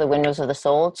eyes are the windows of the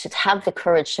soul. To have the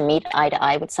courage to meet eye to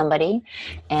eye with somebody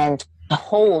and to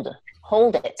hold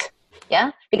it.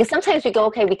 Yeah. Because sometimes we go,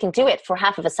 okay, we can do it for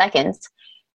half of a second,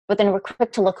 but then we're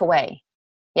quick to look away.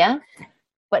 Yeah.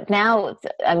 But now,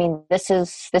 I mean, this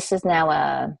is now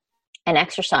an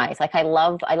exercise. Like I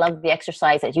love the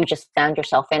exercise that you just found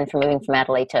yourself in for moving from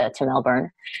Adelaide to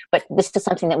Melbourne. But this is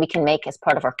something that we can make as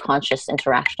part of our conscious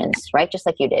interactions, right? Just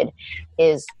like you did,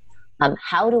 is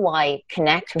how do I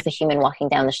connect with a human walking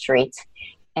down the street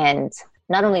and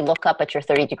not only look up at your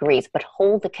 30 degrees, but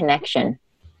hold the connection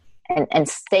and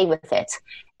stay with it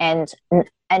and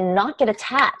not get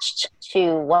attached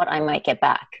to what I might get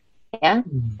back. Yeah.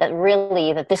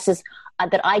 That this is,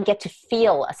 that I get to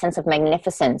feel a sense of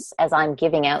magnificence as I'm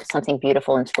giving out something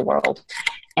beautiful into the world.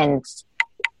 And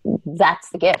that's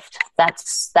the gift.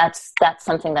 That's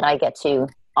something that I get to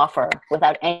offer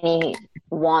without any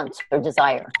want or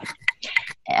desire.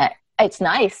 It's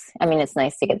nice. I mean, it's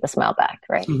nice to get the smile back,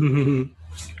 right?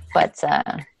 But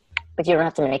you don't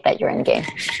have to make that your end game.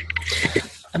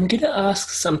 I'm going to ask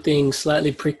something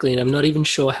slightly prickly, and I'm not even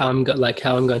sure how I'm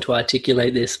going to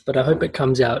articulate this, but I hope it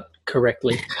comes out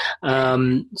correctly.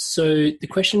 So the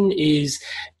question is,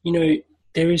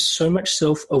 there is so much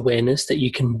self-awareness that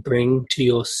you can bring to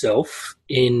yourself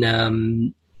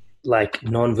in like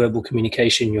non-verbal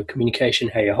communication, your communication,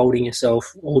 how you're holding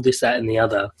yourself, all this, that, and the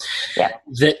other. Yeah.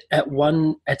 That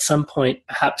at some point,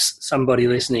 perhaps somebody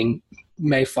listening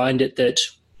may find it that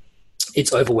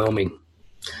it's overwhelming.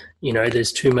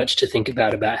 There's too much to think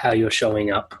about how you're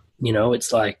showing up.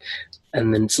 It's like,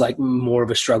 and then it's like more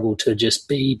of a struggle to just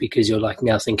be, because you're like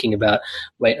now thinking about,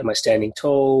 wait, am I standing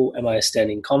tall? Am I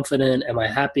standing confident? Am I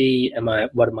happy?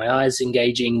 What are my eyes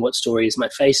engaging? What story is my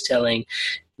face telling?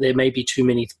 There may be too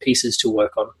many pieces to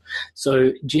work on.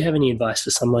 So do you have any advice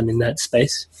for someone in that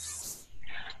space?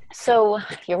 So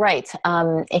you're right.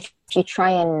 If you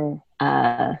try and,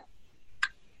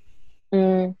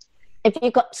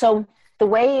 the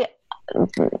way,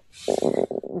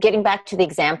 getting back to the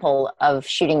example of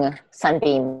shooting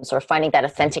sunbeams or finding that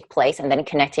authentic place and then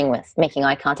making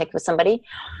eye contact with somebody.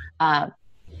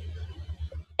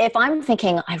 If I'm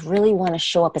thinking, I really want to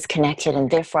show up as connected and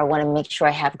therefore I want to make sure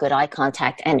I have good eye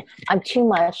contact and I'm too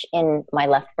much in my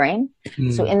left brain.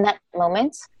 So in that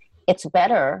moment, it's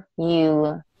better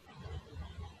you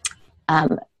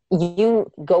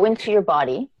go into your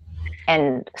body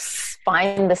and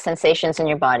find the sensations in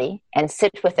your body and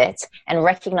sit with it and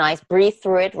breathe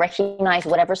through it, recognize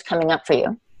whatever's coming up for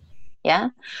you. Yeah.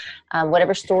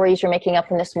 Whatever stories you're making up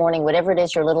from this morning, whatever it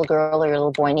is your little girl or your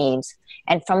little boy needs.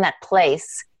 And from that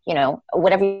place, you know,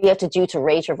 whatever you have to do to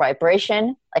raise your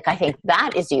vibration, like I think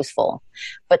that is useful.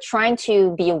 But trying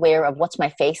to be aware of what's my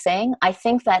face saying, I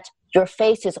think that your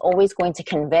face is always going to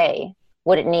convey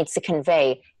what it needs to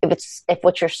convey if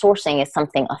what you're sourcing is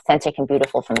something authentic and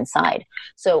beautiful from inside.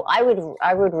 So I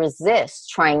would resist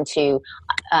trying to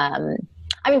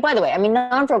by the way,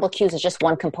 nonverbal cues is just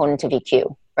one component of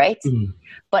EQ, right? Mm.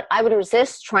 But I would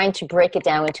resist trying to break it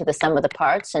down into the sum of the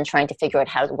parts and trying to figure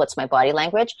out what's my body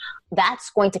language.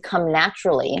 That's going to come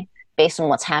naturally based on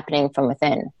what's happening from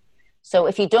within. So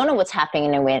if you don't know what's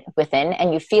happening within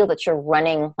and you feel that you're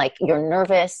running, like you're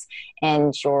nervous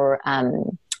and you're,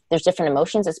 there's different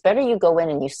emotions, it's better you go in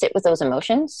and you sit with those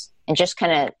emotions and just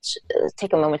kind of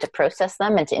take a moment to process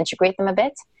them and to integrate them a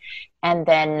bit. And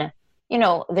then, you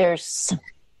know,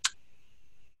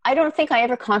 I don't think I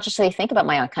ever consciously think about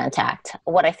my eye contact.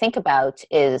 What I think about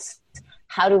is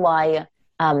how do I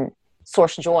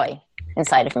source joy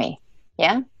inside of me?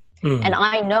 Yeah. Mm. And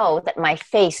I know that my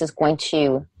face is going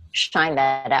to shine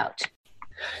that out.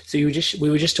 So we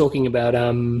were just talking about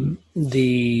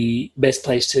the best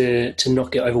place to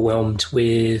not get overwhelmed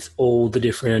with all the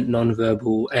different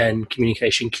nonverbal and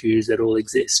communication cues that all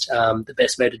exist. The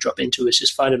best way to drop into is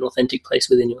just find an authentic place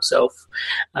within yourself,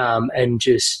 and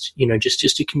just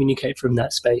to communicate from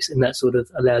that space, and that sort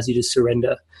of allows you to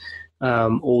surrender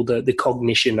all the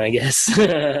cognition, I guess,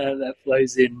 that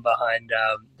flows in behind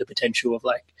the potential of,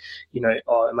 like, you know,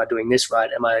 oh, am I doing this right?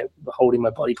 Am I holding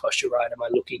my body posture right? Am I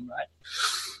looking right?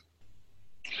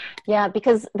 Yeah,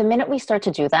 because the minute we start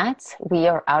to do that, we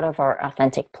are out of our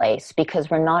authentic place,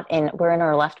 because we're in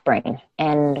our left brain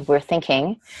and we're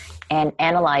thinking and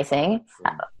analyzing,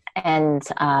 and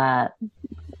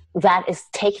that is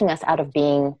taking us out of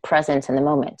being present in the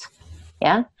moment.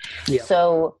 Yeah.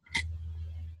 So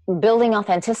building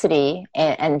authenticity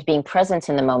and being present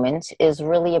in the moment is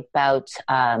really about,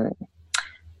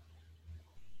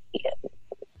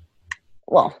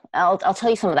 I'll tell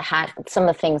you some of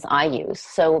the things I use.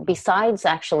 So besides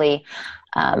actually,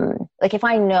 like if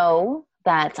I know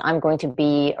that I'm going to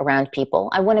be around people,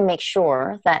 I want to make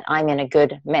sure that I'm in a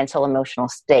good mental, emotional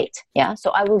state. Yeah. So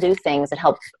I will do things that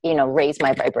help, you know, raise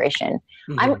my vibration.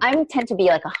 Mm-hmm. I tend to be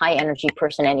like a high energy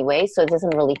person anyway, so it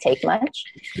doesn't really take much.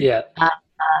 Yeah.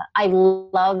 I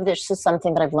love, this is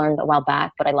something that I've learned a while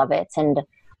back, but I love it. And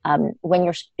when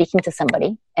you're speaking to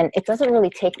somebody, and it doesn't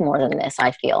really take more than this,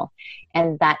 I feel,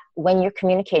 and that when you're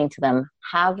communicating to them,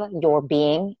 have your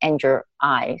being and your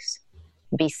eyes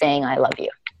be saying, I love you.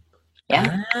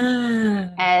 Yeah.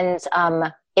 And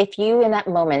if you in that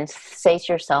moment say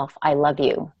to yourself, I love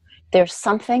you, there's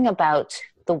something about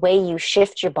the way you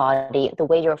shift your body, the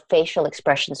way your facial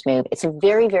expressions move. It's a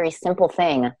very, very simple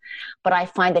thing, but I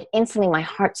find that instantly my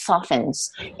heart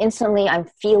softens. Instantly I'm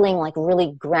feeling like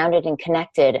really grounded and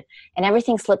connected, and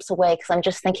everything slips away because I'm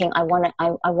just thinking, I want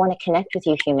to connect with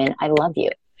you, human. I love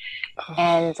you.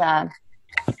 And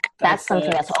that's something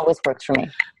that's always worked for me.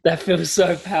 That feels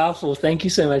so powerful. Thank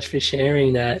you so much for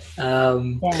sharing that.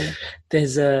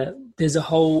 There's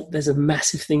a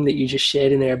massive thing that you just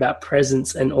shared in there about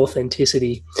presence and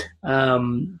authenticity.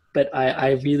 But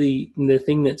I really, the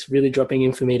thing that's really dropping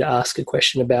in for me to ask a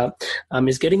question about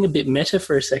is getting a bit meta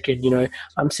for a second. You know,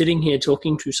 I'm sitting here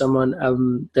talking to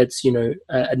someone that's, you know,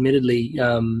 admittedly,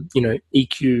 you know,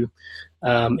 EQ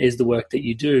is the work that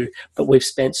you do, but we've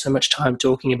spent so much time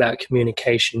talking about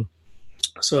communication.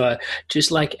 So just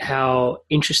like how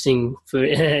interesting for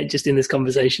just in this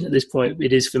conversation at this point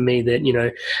it is for me that, you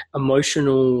know,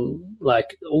 emotional,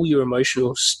 like all your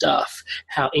emotional stuff,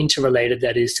 how interrelated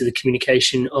that is to the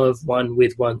communication of one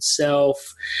with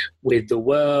oneself, with the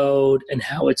world, and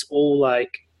how it's all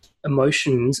like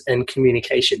emotions and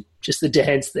communication. Just the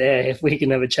dance there, if we can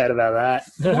have a chat about that.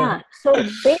 Yeah. So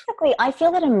basically, I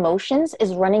feel that emotions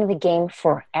is running the game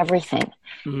for everything.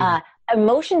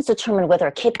 Emotions determine whether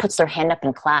a kid puts their hand up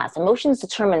in class. Emotions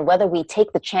determine whether we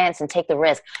take the chance and take the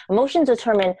risk. Emotions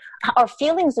determine, our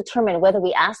feelings determine whether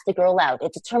we ask the girl out.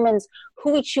 It determines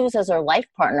who we choose as our life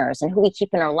partners and who we keep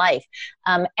in our life.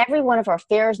 Every one of our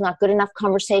fears, not good enough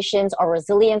conversations, our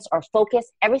resilience, our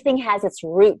focus, everything has its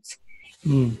root.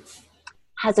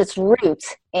 Has its root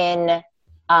in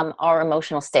our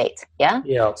emotional state. Yeah.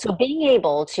 So being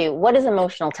able to, what is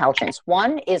emotional intelligence?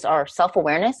 One is our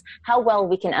self-awareness, how well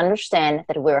we can understand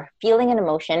that we're feeling an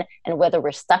emotion and whether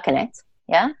we're stuck in it.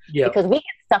 Yeah. Because we get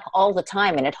stuck all the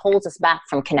time and it holds us back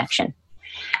from connection.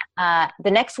 The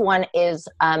next one is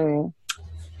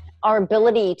our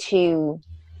ability to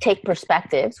take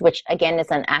perspectives, which again is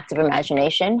an act of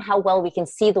imagination, how well we can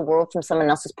see the world from someone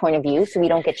else's point of view so we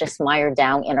don't get just mired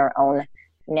down in our own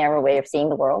narrow way of seeing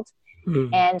the world.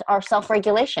 And our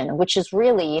self-regulation, which is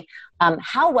really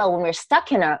how well, when we're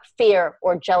stuck in a fear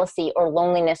or jealousy or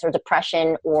loneliness or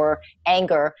depression or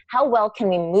anger, how well can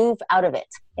we move out of it?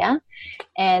 Yeah.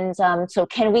 And so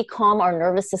can we calm our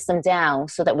nervous system down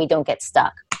so that we don't get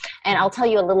stuck? And I'll tell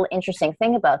you a little interesting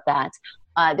thing about that.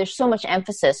 There's so much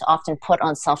emphasis often put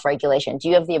on self-regulation. Do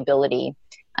you have the ability,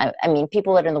 I mean,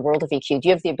 people that are in the world of EQ, do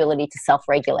you have the ability to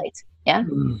self-regulate? Yeah.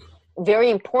 Very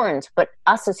important. But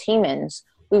us as humans,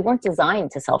 we weren't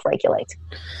designed to self-regulate.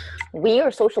 We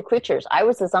are social creatures. I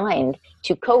was designed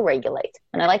to co-regulate.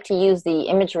 And I like to use the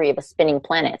imagery of a spinning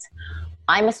planet.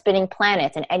 I'm a spinning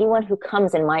planet, and anyone who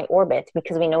comes in my orbit,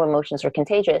 because we know emotions are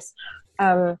contagious,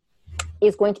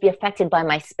 is going to be affected by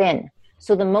my spin.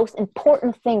 So the most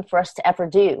important thing for us to ever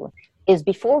do is,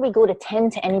 before we go to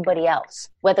tend to anybody else,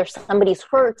 whether somebody's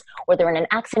hurt or they're in an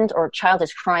accident or a child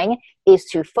is crying, is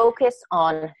to focus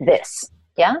on this.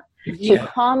 Yeah? To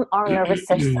calm our nervous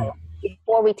system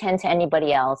before we tend to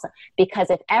anybody else. Because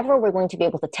if ever we're going to be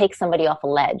able to take somebody off a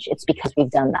ledge, it's because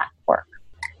we've done that work.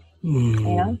 You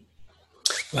know?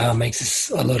 Wow,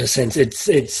 makes a lot of sense.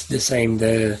 It's the same,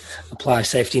 the apply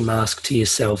safety mask to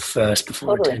yourself first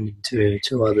before attending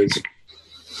to others.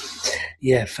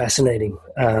 Yeah, fascinating.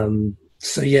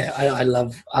 So yeah, I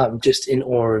love, I'm just in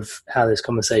awe of how this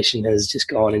conversation has just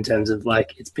gone, in terms of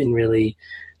like, it's been really,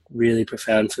 really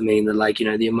profound for me. And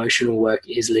the emotional work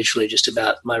is literally just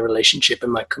about my relationship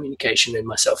and my communication and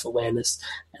my self-awareness.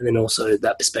 And then also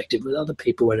that perspective with other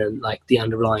people. And then like the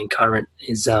underlying current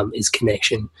is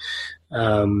connection,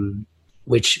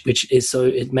 which is so,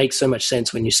 it makes so much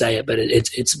sense when you say it, but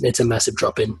it's a massive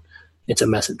drop in. It's a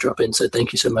massive drop-in. So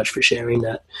thank you so much for sharing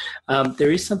that.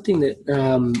 There is something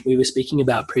that we were speaking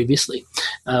about previously,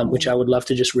 which I would love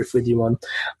to just riff with you on,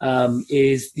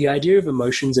 is the idea of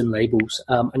emotions and labels.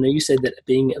 I know you said that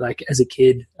being like as a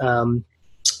kid,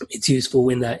 it's useful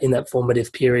in that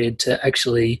formative period to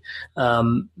actually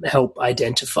help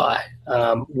identify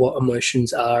what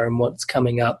emotions are and what's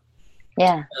coming up.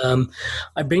 Yeah.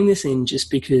 I bring this in just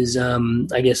because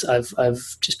I guess I've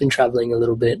just been traveling a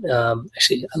little bit.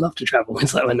 Actually, I love to travel.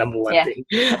 It's like my number one thing.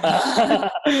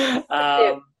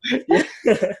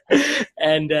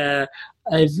 And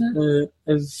I've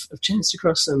chanced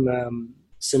across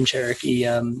some Cherokee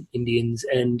Indians,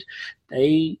 and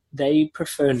they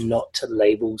prefer not to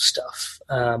label stuff.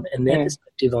 And their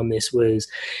perspective on this was,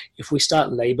 if we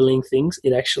start labeling things,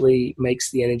 it actually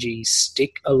makes the energy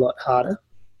stick a lot harder.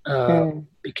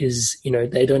 Because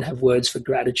they don't have words for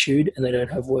gratitude and they don't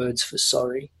have words for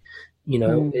sorry.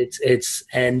 It's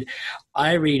and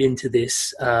I read into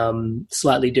this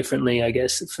slightly differently. I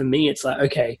guess for me, it's like,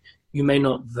 okay, you may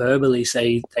not verbally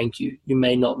say thank you, you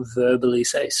may not verbally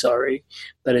say sorry,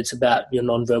 but it's about your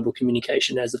nonverbal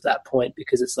communication as of that point.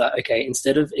 Because it's like, okay,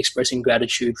 instead of expressing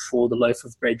gratitude for the loaf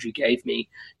of bread you gave me,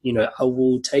 I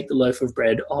will take the loaf of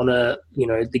bread, honor,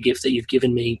 the gift that you've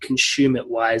given me, consume it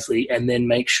wisely, and then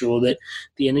make sure that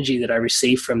the energy that I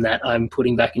receive from that, I'm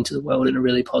putting back into the world in a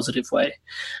really positive way.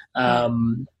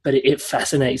 But it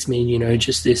fascinates me,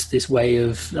 just this way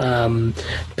of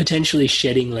potentially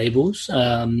shedding labels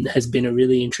has been a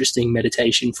really interesting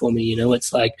meditation for me.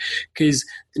 It's like, because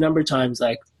the number of times,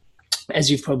 like, as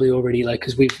you've probably already, like,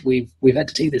 because we've had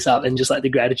to tee this up, and just like the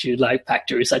gratitude like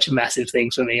factor is such a massive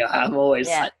thing for me. I'm always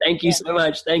like, thank you so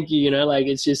much, thank you, like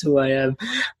it's just who I am.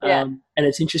 And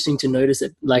it's interesting to notice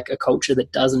that like a culture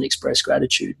that doesn't express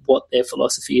gratitude, what their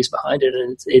philosophy is behind it,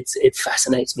 and it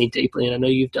fascinates me deeply. And I know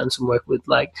you've done some work with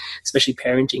like especially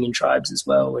parenting in tribes as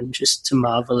well, and just to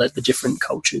marvel at the different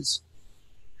cultures.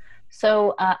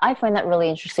 So I find that really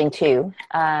interesting too.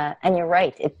 And you're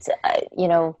right. It's,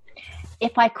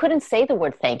 if I couldn't say the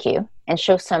word thank you and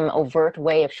show some overt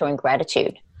way of showing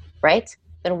gratitude, right?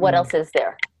 Then what else is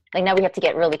there? Like, now we have to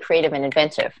get really creative and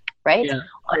inventive, right? Yeah.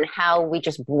 On how we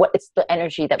what it's the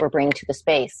energy that we're bringing to the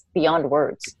space beyond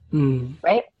words,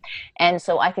 right? And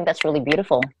so I think that's really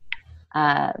beautiful.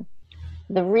 The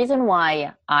reason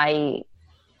why I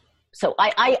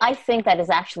think that is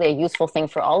actually a useful thing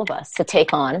for all of us to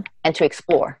take on and to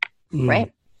explore,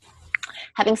 right?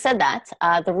 Having said that,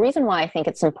 the reason why I think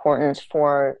it's important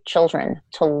for children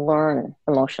to learn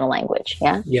emotional language,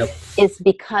 is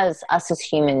because us as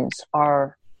humans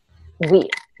are,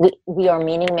 we are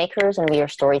meaning makers and we are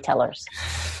storytellers.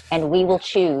 And we will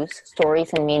choose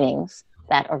stories and meanings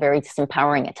that are very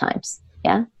disempowering at times,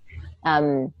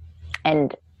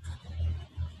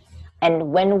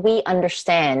 and when we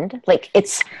understand, like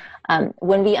it's,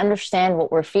 when we understand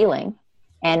what we're feeling,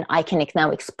 and I can now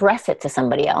express it to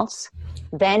somebody else,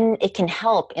 then it can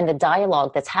help in the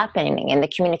dialogue that's happening, in the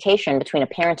communication between a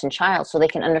parent and child, so they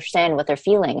can understand what they're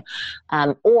feeling.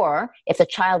 Or if the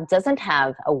child doesn't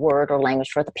have a word or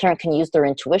language for it, the parent can use their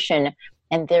intuition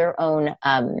and their own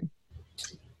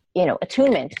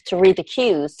attunement to read the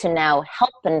cues to now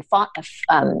help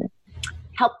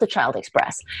the child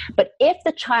express. But if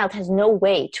the child has no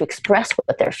way to express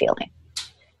what they're feeling,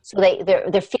 so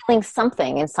they're feeling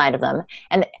something inside of them,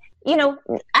 and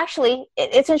actually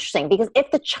it's interesting, because if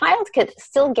the child could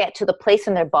still get to the place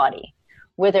in their body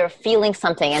where they're feeling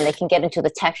something and they can get into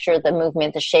the texture, the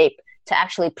movement, the shape to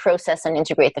actually process and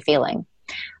integrate the feeling,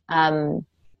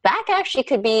 that actually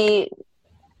could be,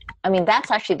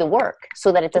 that's actually the work,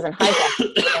 so that it doesn't hijack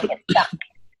you and get stuck,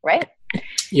 right?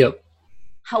 Yep.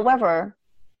 However,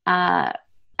 I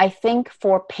think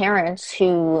for parents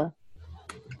who,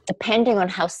 depending on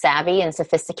how savvy and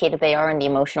sophisticated they are in the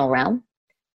emotional realm,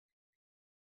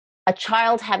 a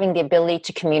child having the ability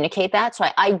to communicate that. So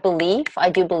I do believe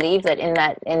that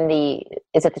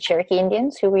is it the Cherokee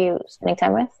Indians who were you spending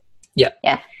time with? Yeah.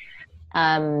 Yeah.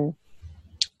 I'm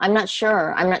not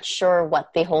sure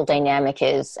what the whole dynamic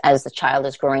is as the child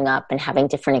is growing up and having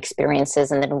different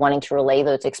experiences and then wanting to relay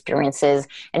those experiences.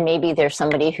 And maybe there's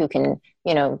somebody who can,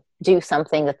 do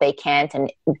something that they can't.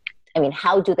 And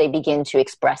how do they begin to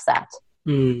express that?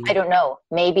 I don't know.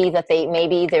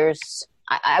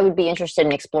 I would be interested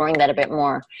in exploring that a bit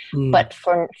more. But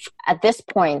at this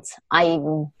point,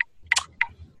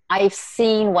 I've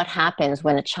seen what happens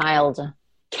when a child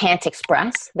can't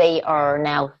express. They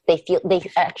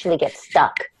actually get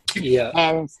stuck. Yeah.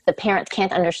 And the parent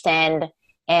can't understand.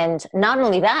 And not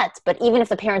only that, but even if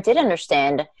the parent did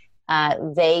understand,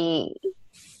 they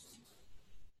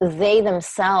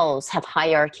themselves have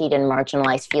hierarchied and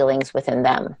marginalized feelings within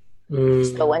them.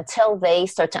 So until they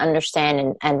start to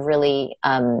understand and really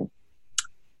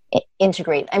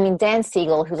integrate, Dan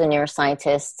Siegel, who's a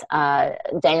neuroscientist,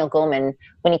 Daniel Goleman,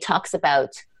 when he talks about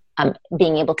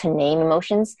being able to name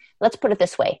emotions, let's put it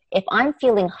this way. If I'm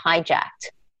feeling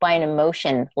hijacked by an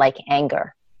emotion like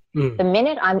anger, the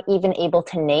minute I'm even able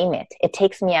to name it, it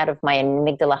takes me out of my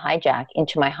amygdala hijack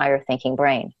into my higher thinking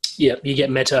brain. Yeah, you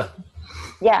get meta.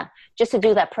 Yeah, just to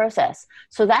do that process.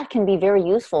 So that can be very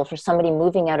useful for somebody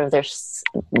moving out of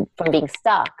from being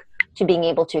stuck to being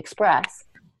able to express,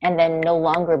 and then no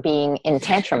longer being in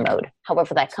tantrum mode,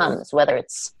 however that comes, whether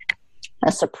it's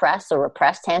a suppressed or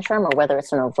repressed tantrum or whether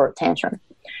it's an overt tantrum.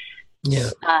 Yeah.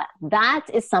 That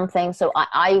is something. So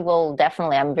I will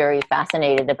definitely, I'm very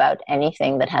fascinated about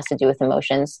anything that has to do with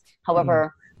emotions.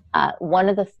 However, one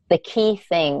of the key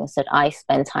things that I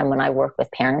spend time when I work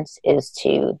with parents is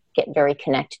to get very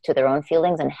connected to their own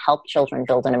feelings and help children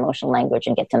build an emotional language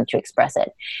and get them to express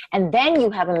it. And then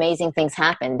you have amazing things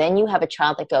happen. Then you have a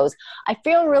child that goes, I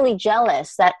feel really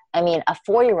jealous that, a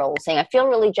 4-year-old saying, I feel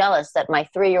really jealous that my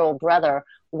 3-year-old brother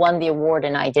won the award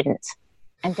and I didn't.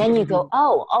 And then you go,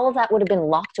 oh, all of that would have been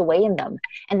locked away in them.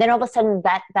 And then all of a sudden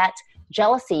that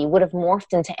jealousy would have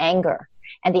morphed into anger.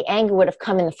 And the anger would have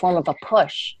come in the form of a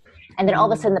push. And then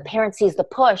all of a sudden the parent sees the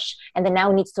push and then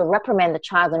now needs to reprimand the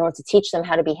child in order to teach them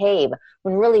how to behave.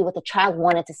 When really what the child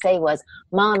wanted to say was,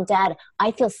 Mom, Dad,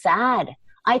 I feel sad.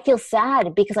 I feel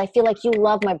sad because I feel like you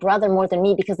love my brother more than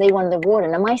me because they won the award.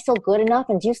 And am I still good enough?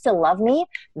 And do you still love me?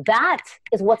 That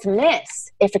is what's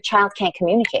missed if a child can't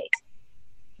communicate.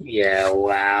 Yeah,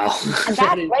 wow. And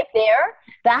that right there,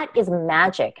 that is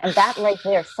magic. And that right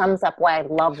there sums up why I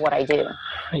love what I do.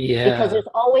 Yeah. Because there's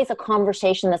always a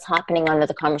conversation that's happening under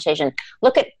the conversation.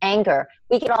 Look at anger.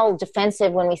 We get all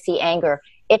defensive when we see anger.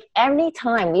 If any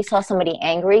time we saw somebody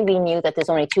angry, we knew that there's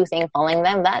only two things following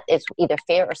them. That is either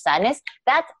fear or sadness.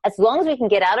 That, as long as we can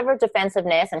get out of our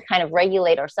defensiveness and kind of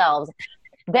regulate ourselves,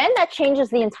 then that changes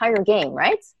the entire game,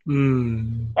 right?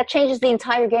 That changes the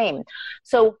entire game.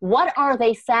 So what are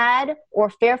they sad or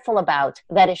fearful about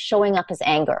that is showing up as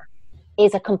anger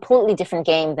is a completely different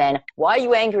game than, why are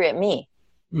you angry at me?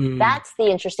 That's the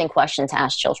interesting question to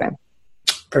ask children.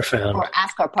 Profound. Or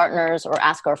ask our partners or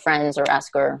ask our friends or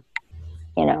ask our,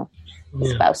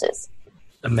 spouses.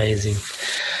 Amazing.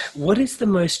 What is the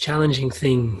most challenging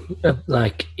thing,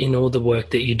 in all the work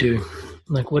that you do?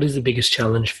 What is the biggest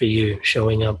challenge for you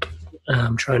showing up,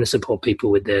 trying to support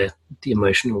people with the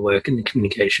emotional work and the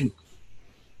communication?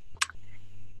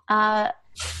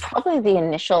 Probably the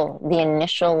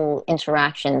initial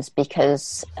interactions,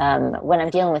 because when I'm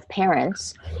dealing with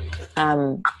parents,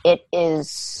 it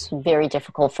is very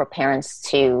difficult for parents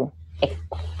to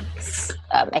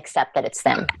accept that it's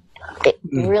them. It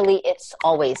is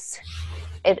always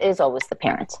the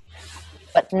parent.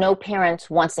 But no parent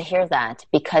wants to hear that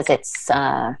because it's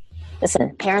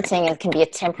listen, parenting can be a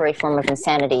temporary form of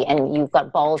insanity, and you've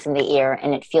got balls in the air,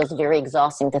 and it feels very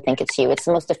exhausting to think it's you. It's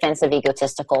the most defensive,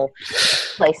 egotistical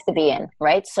place to be in,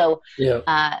 right? So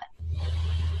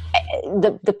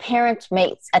the parent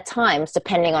may, at times,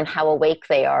 depending on how awake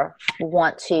they are,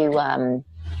 want to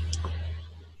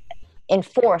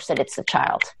enforce that it's the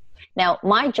child. Now,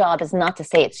 my job is not to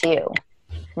say it's you.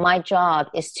 My job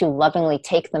is to lovingly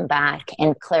take them back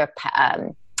and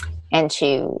and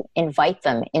to invite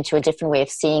them into a different way of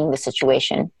seeing the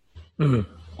situation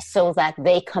so that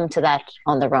they come to that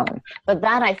on their own. But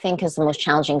that, I think, is the most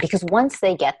challenging, because once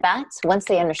they get that, once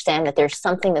they understand that there's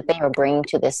something that they are bringing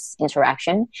to this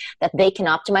interaction that they can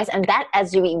optimize, and that,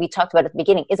 as we talked about at the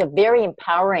beginning, is a very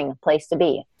empowering place to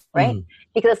be, right?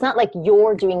 Because it's not like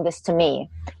you're doing this to me,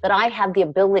 that I have the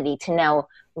ability to now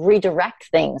redirect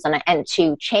things and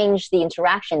to change the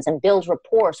interactions and build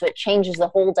rapport, so it changes the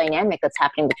whole dynamic that's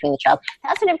happening between the child.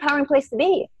 That's an empowering place to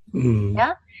be.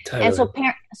 Yeah. Totally. And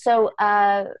so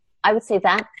I would say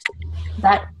that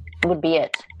would be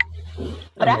it.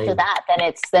 But after that, then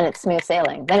it's smooth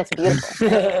sailing. Then it's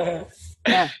beautiful.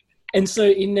 Yeah. And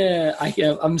so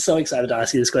I'm so excited to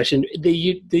ask you this question.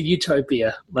 The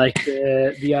utopia, like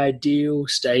the ideal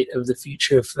state of the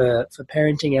future for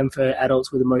parenting and for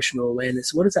adults with emotional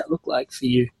awareness, what does that look like for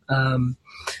you?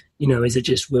 Is it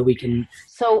just where we can...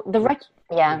 So that's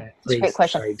a great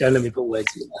question. Sorry, don't let me put words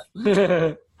in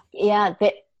that. Yeah,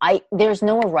 there's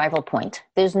no arrival point.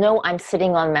 There's no, I'm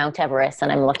sitting on Mount Everest and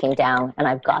I'm looking down and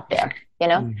I've got there.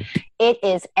 It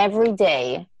is every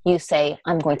day you say,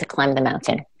 I'm going to climb the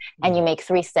mountain. And you make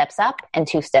 3 steps up and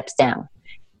 2 steps down.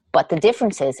 But the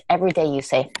difference is every day you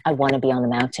say, I want to be on the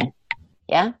mountain.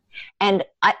 Yeah. And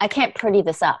I can't pretty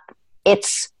this up.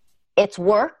 It's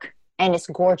work, and it's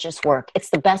gorgeous work. It's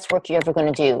the best work you're ever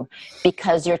going to do,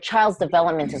 because your child's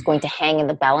development is going to hang in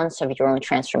the balance of your own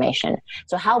transformation.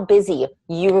 So how busy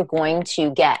you are going to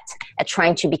get at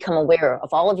trying to become aware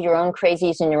of all of your own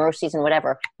crazies and neuroses and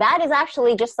whatever, that is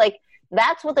actually just like,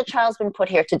 that's what the child's been put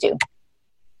here to do.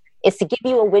 Is to give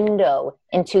you a window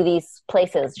into these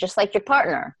places, just like your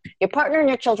partner. Your partner and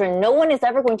your children, no one is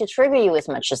ever going to trigger you as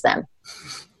much as them.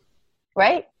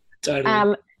 Right?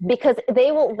 Totally. Because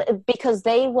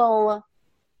they will,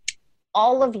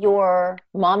 all of your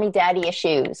mommy daddy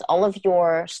issues, all of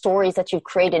your stories that you've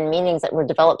created, meanings that were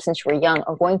developed since you were young,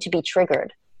 are going to be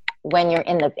triggered when you're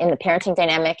in the parenting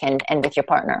dynamic and with your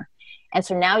partner. And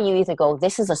so now you either go,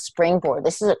 this is a springboard,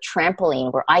 this is a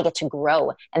trampoline where I get to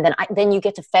grow. And then you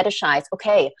get to fetishize,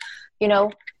 okay,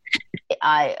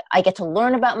 I get to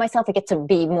learn about myself. I get to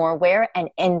be more aware. And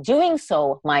in doing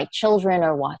so, my children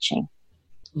are watching.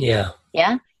 Yeah.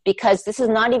 Yeah. Because this is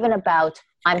not even about,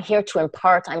 I'm here to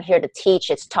impart, I'm here to teach.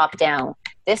 It's top down.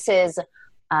 This is,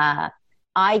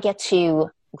 I get to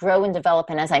grow and develop.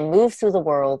 And as I move through the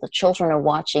world, the children are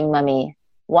watching mommy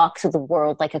walk through the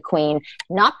world like a queen,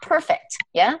 not perfect,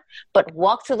 yeah, but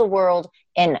walk through the world,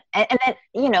 and then,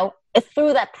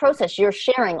 through that process, you're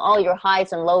sharing all your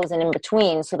highs and lows and in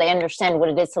between, so they understand what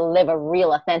it is to live a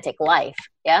real, authentic life,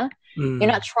 yeah? You're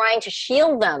not trying to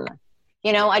shield them.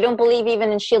 I don't believe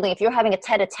even in shielding. If you're having a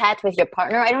tete-a-tete with your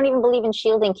partner, I don't even believe in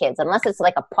shielding kids, unless it's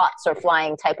like a pots are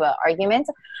flying type of argument.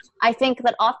 I think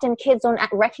that often kids don't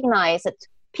recognize that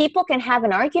people can have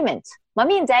an argument.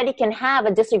 Mommy and daddy can have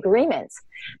a disagreement,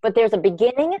 but there's a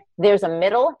beginning, there's a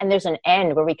middle, and there's an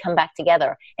end where we come back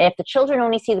together. And if the children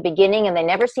only see the beginning and they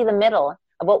never see the middle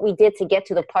of what we did to get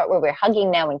to the part where we're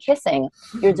hugging now and kissing,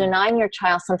 you're denying your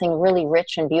child something really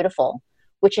rich and beautiful,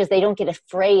 which is they don't get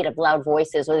afraid of loud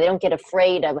voices, or they don't get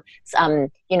afraid of,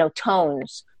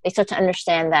 tones. They start to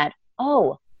understand that,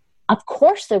 oh, of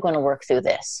course they're going to work through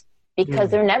this,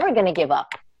 because they're never going to give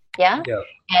up. Yeah.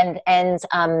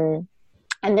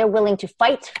 And they're willing to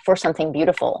fight for something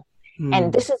beautiful.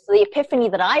 And this is the epiphany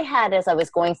that I had as I was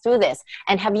going through this.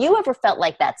 And have you ever felt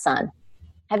like that, son?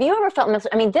 Have you ever felt,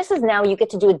 this is now you get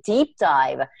to do a deep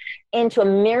dive into a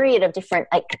myriad of different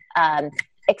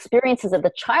experiences that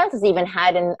the child has even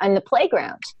had in the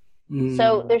playground.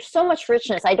 So there's so much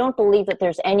richness. I don't believe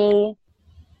there's any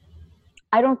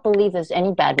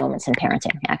bad moments in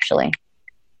parenting, actually.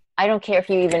 I don't care if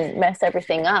you even mess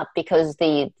everything up, because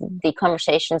the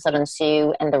conversations that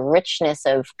ensue and the richness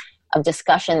of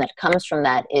discussion that comes from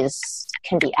that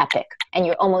can be epic. And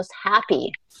you're almost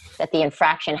happy that the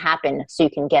infraction happened so you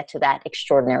can get to that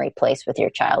extraordinary place with your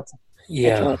child.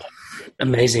 Yeah.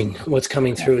 Amazing. What's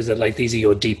coming through is that these are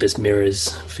your deepest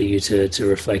mirrors for you to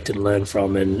reflect and learn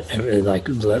from, and like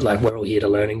we're all here to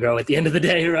learn and grow at the end of the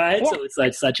day, right? Yeah. So it's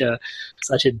like such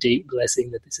a deep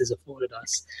blessing that this has afforded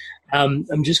us.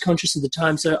 I'm just conscious of the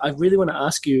time, so I really want to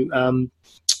ask you,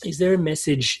 is there a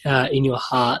message in your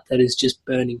heart that is just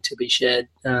burning to be shared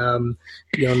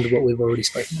beyond what we've already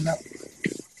spoken about?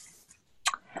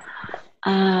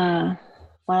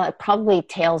 Well, it probably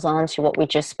tails on to what we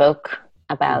just spoke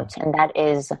about, and that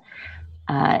is,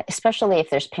 especially if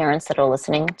there's parents that are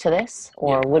listening to this,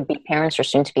 or would-be parents or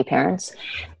soon-to-be parents,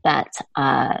 that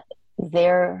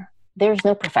there's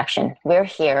no perfection. We're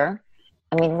here,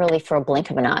 really for a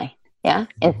blink of an eye,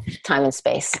 in time and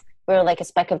space. We're like a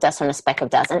speck of dust on a speck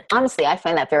of dust. And honestly, I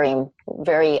find that very,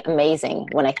 very amazing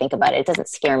when I think about it. It doesn't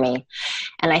scare me.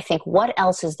 And I think, what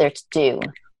else is there to do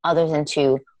other than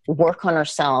to work on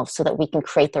ourselves so that we can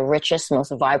create the richest,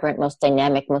 most vibrant, most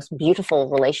dynamic, most beautiful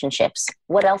relationships?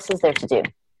 What else is there to do,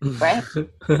 right?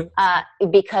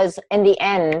 Because in the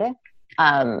end,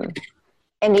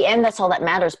 that's all that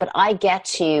matters. But I get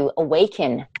to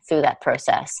awaken through that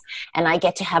process, and I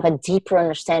get to have a deeper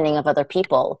understanding of other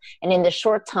people. And in the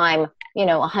short time,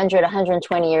 100,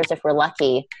 120 years, if we're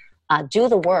lucky, do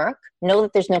the work, know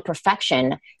that there's no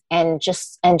perfection, and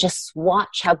just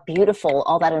watch how beautiful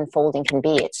all that unfolding can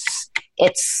be.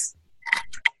 It's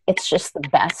just the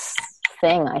best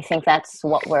thing. I think that's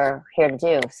what we're here to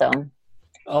do. So,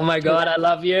 oh my God, I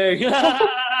love you. I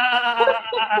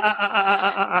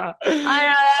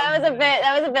know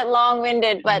that was a bit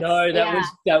long-winded, but no,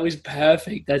 that was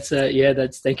perfect.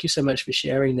 Thank you so much for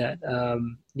sharing that.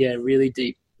 Really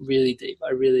deep.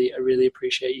 I really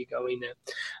appreciate you going there.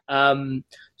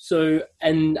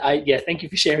 Thank you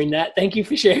for sharing that. Thank you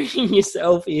for sharing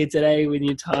yourself here today with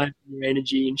your time, your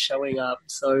energy, and showing up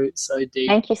so deep.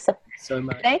 Thank you so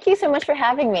much. Thank you so much for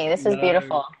having me. This is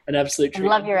beautiful. An absolute treat. I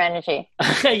love your energy.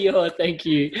 Thank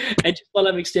you. And just while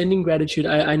I'm extending gratitude,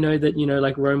 I know that,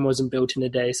 like Rome wasn't built in a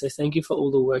day. So thank you for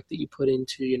all the work that you put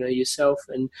into, yourself,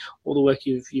 and all the work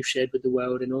you've shared with the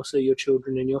world, and also your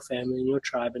children and your family and your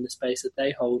tribe, and the space that they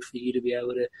hold for you to be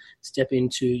able to step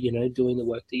into, doing the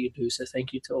work that you do. So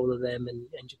thank you to all of them and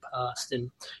your past, and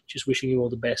just wishing you all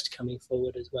the best coming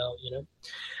forward as well,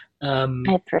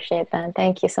 I appreciate that.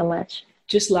 Thank you so much.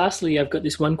 Just lastly, I've got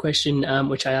this one question,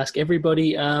 which I ask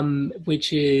everybody,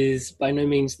 which is by no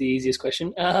means the easiest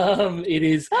question. It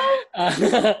is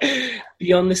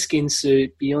beyond the skin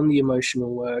suit, beyond the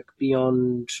emotional work,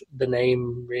 beyond the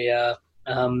name Rhea.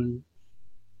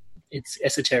 It's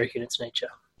esoteric in its nature.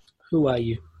 Who are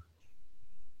you?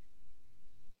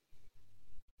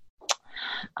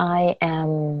 I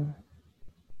am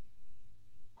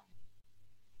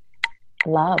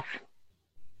love.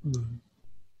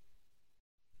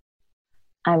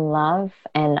 I'm love,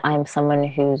 and I'm someone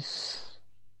who's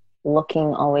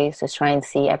looking always to try and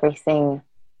see everything,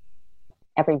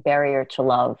 every barrier to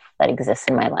love that exists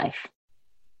in my life.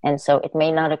 And so it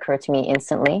may not occur to me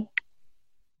instantly,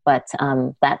 but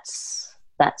that's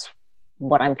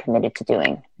what I'm committed to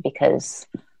doing, because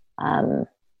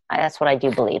that's what I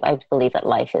do believe. I believe that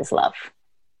life is love.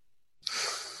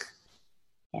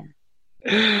 Yeah.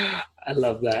 I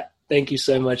love that. Thank you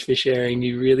so much for sharing.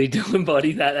 You really do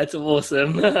embody that. That's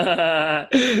awesome.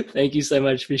 Thank you so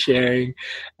much for sharing.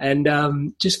 And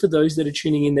just for those that are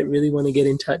tuning in that really want to get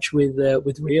in touch with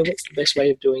Rhea, what's the best way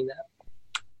of doing that?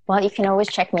 Well, you can always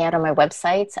check me out on my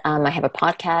website. I have a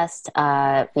podcast.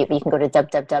 You can go to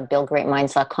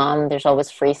www.buildgreatminds.com. There's always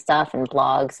free stuff and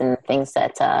blogs and things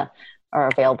that are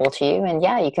available to you. And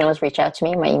you can always reach out to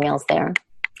me. My email's there.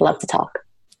 Love to talk.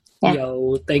 Yeah.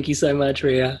 Yo, thank you so much,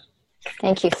 Rhea.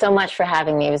 Thank you so much for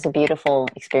having me. It was a beautiful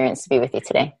experience to be with you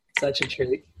today. Such a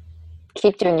treat.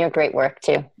 Keep doing your great work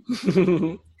too.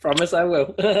 Promise I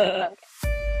will.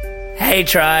 Hey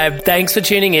tribe, thanks for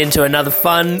tuning in to another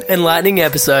fun, enlightening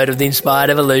episode of The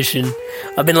Inspired Evolution.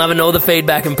 I've been loving all the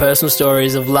feedback and personal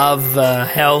stories of love,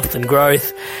 health and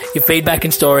growth. Your feedback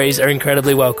and stories are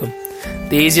incredibly welcome.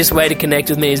 The easiest way to connect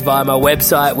with me is via my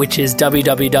website, which is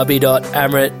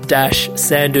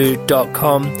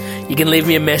www.amrit-sandhu.com. You can leave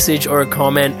me a message or a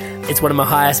comment. It's one of my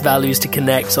highest values to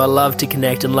connect, so I love to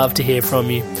connect and love to hear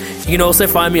from you. You can also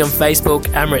find me on Facebook,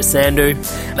 Amrit Sandhu.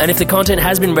 And if the content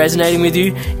has been resonating with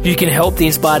you, you can help The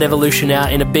Inspired Evolution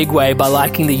out in a big way by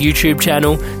liking the YouTube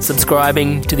channel,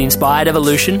 subscribing to The Inspired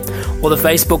Evolution, or the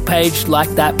Facebook page, like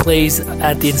that please,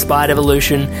 at The Inspired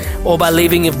Evolution, or by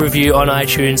leaving a review on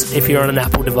iTunes if you're on an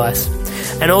Apple device.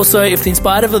 And also, if the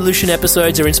Inspired Evolution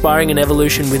episodes are inspiring an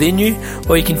evolution within you,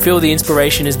 or you can feel the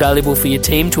inspiration is valuable for your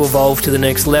team to evolve to the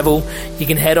next level, you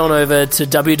can head on over to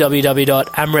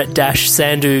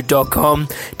www.amrit-sandhu.com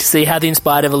to see how the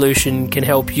Inspired Evolution can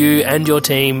help you and your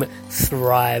team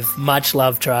thrive. Much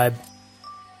love, tribe.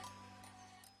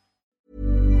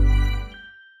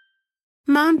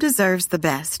 Mom deserves the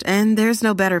best, and there's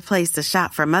no better place to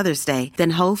shop for Mother's Day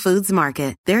than Whole Foods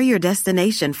Market. They're your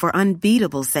destination for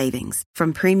unbeatable savings,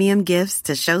 from premium gifts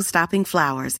to show-stopping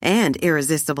flowers and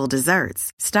irresistible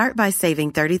desserts. Start by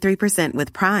saving 33%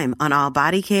 with Prime on all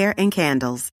body care and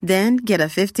candles. Then get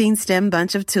a 15-stem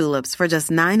bunch of tulips for just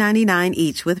 $9.99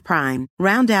 each with Prime.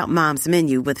 Round out Mom's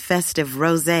menu with festive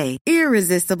rosé,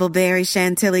 irresistible berry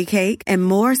chantilly cake, and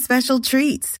more special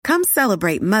treats. Come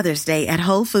celebrate Mother's Day at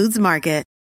Whole Foods Market.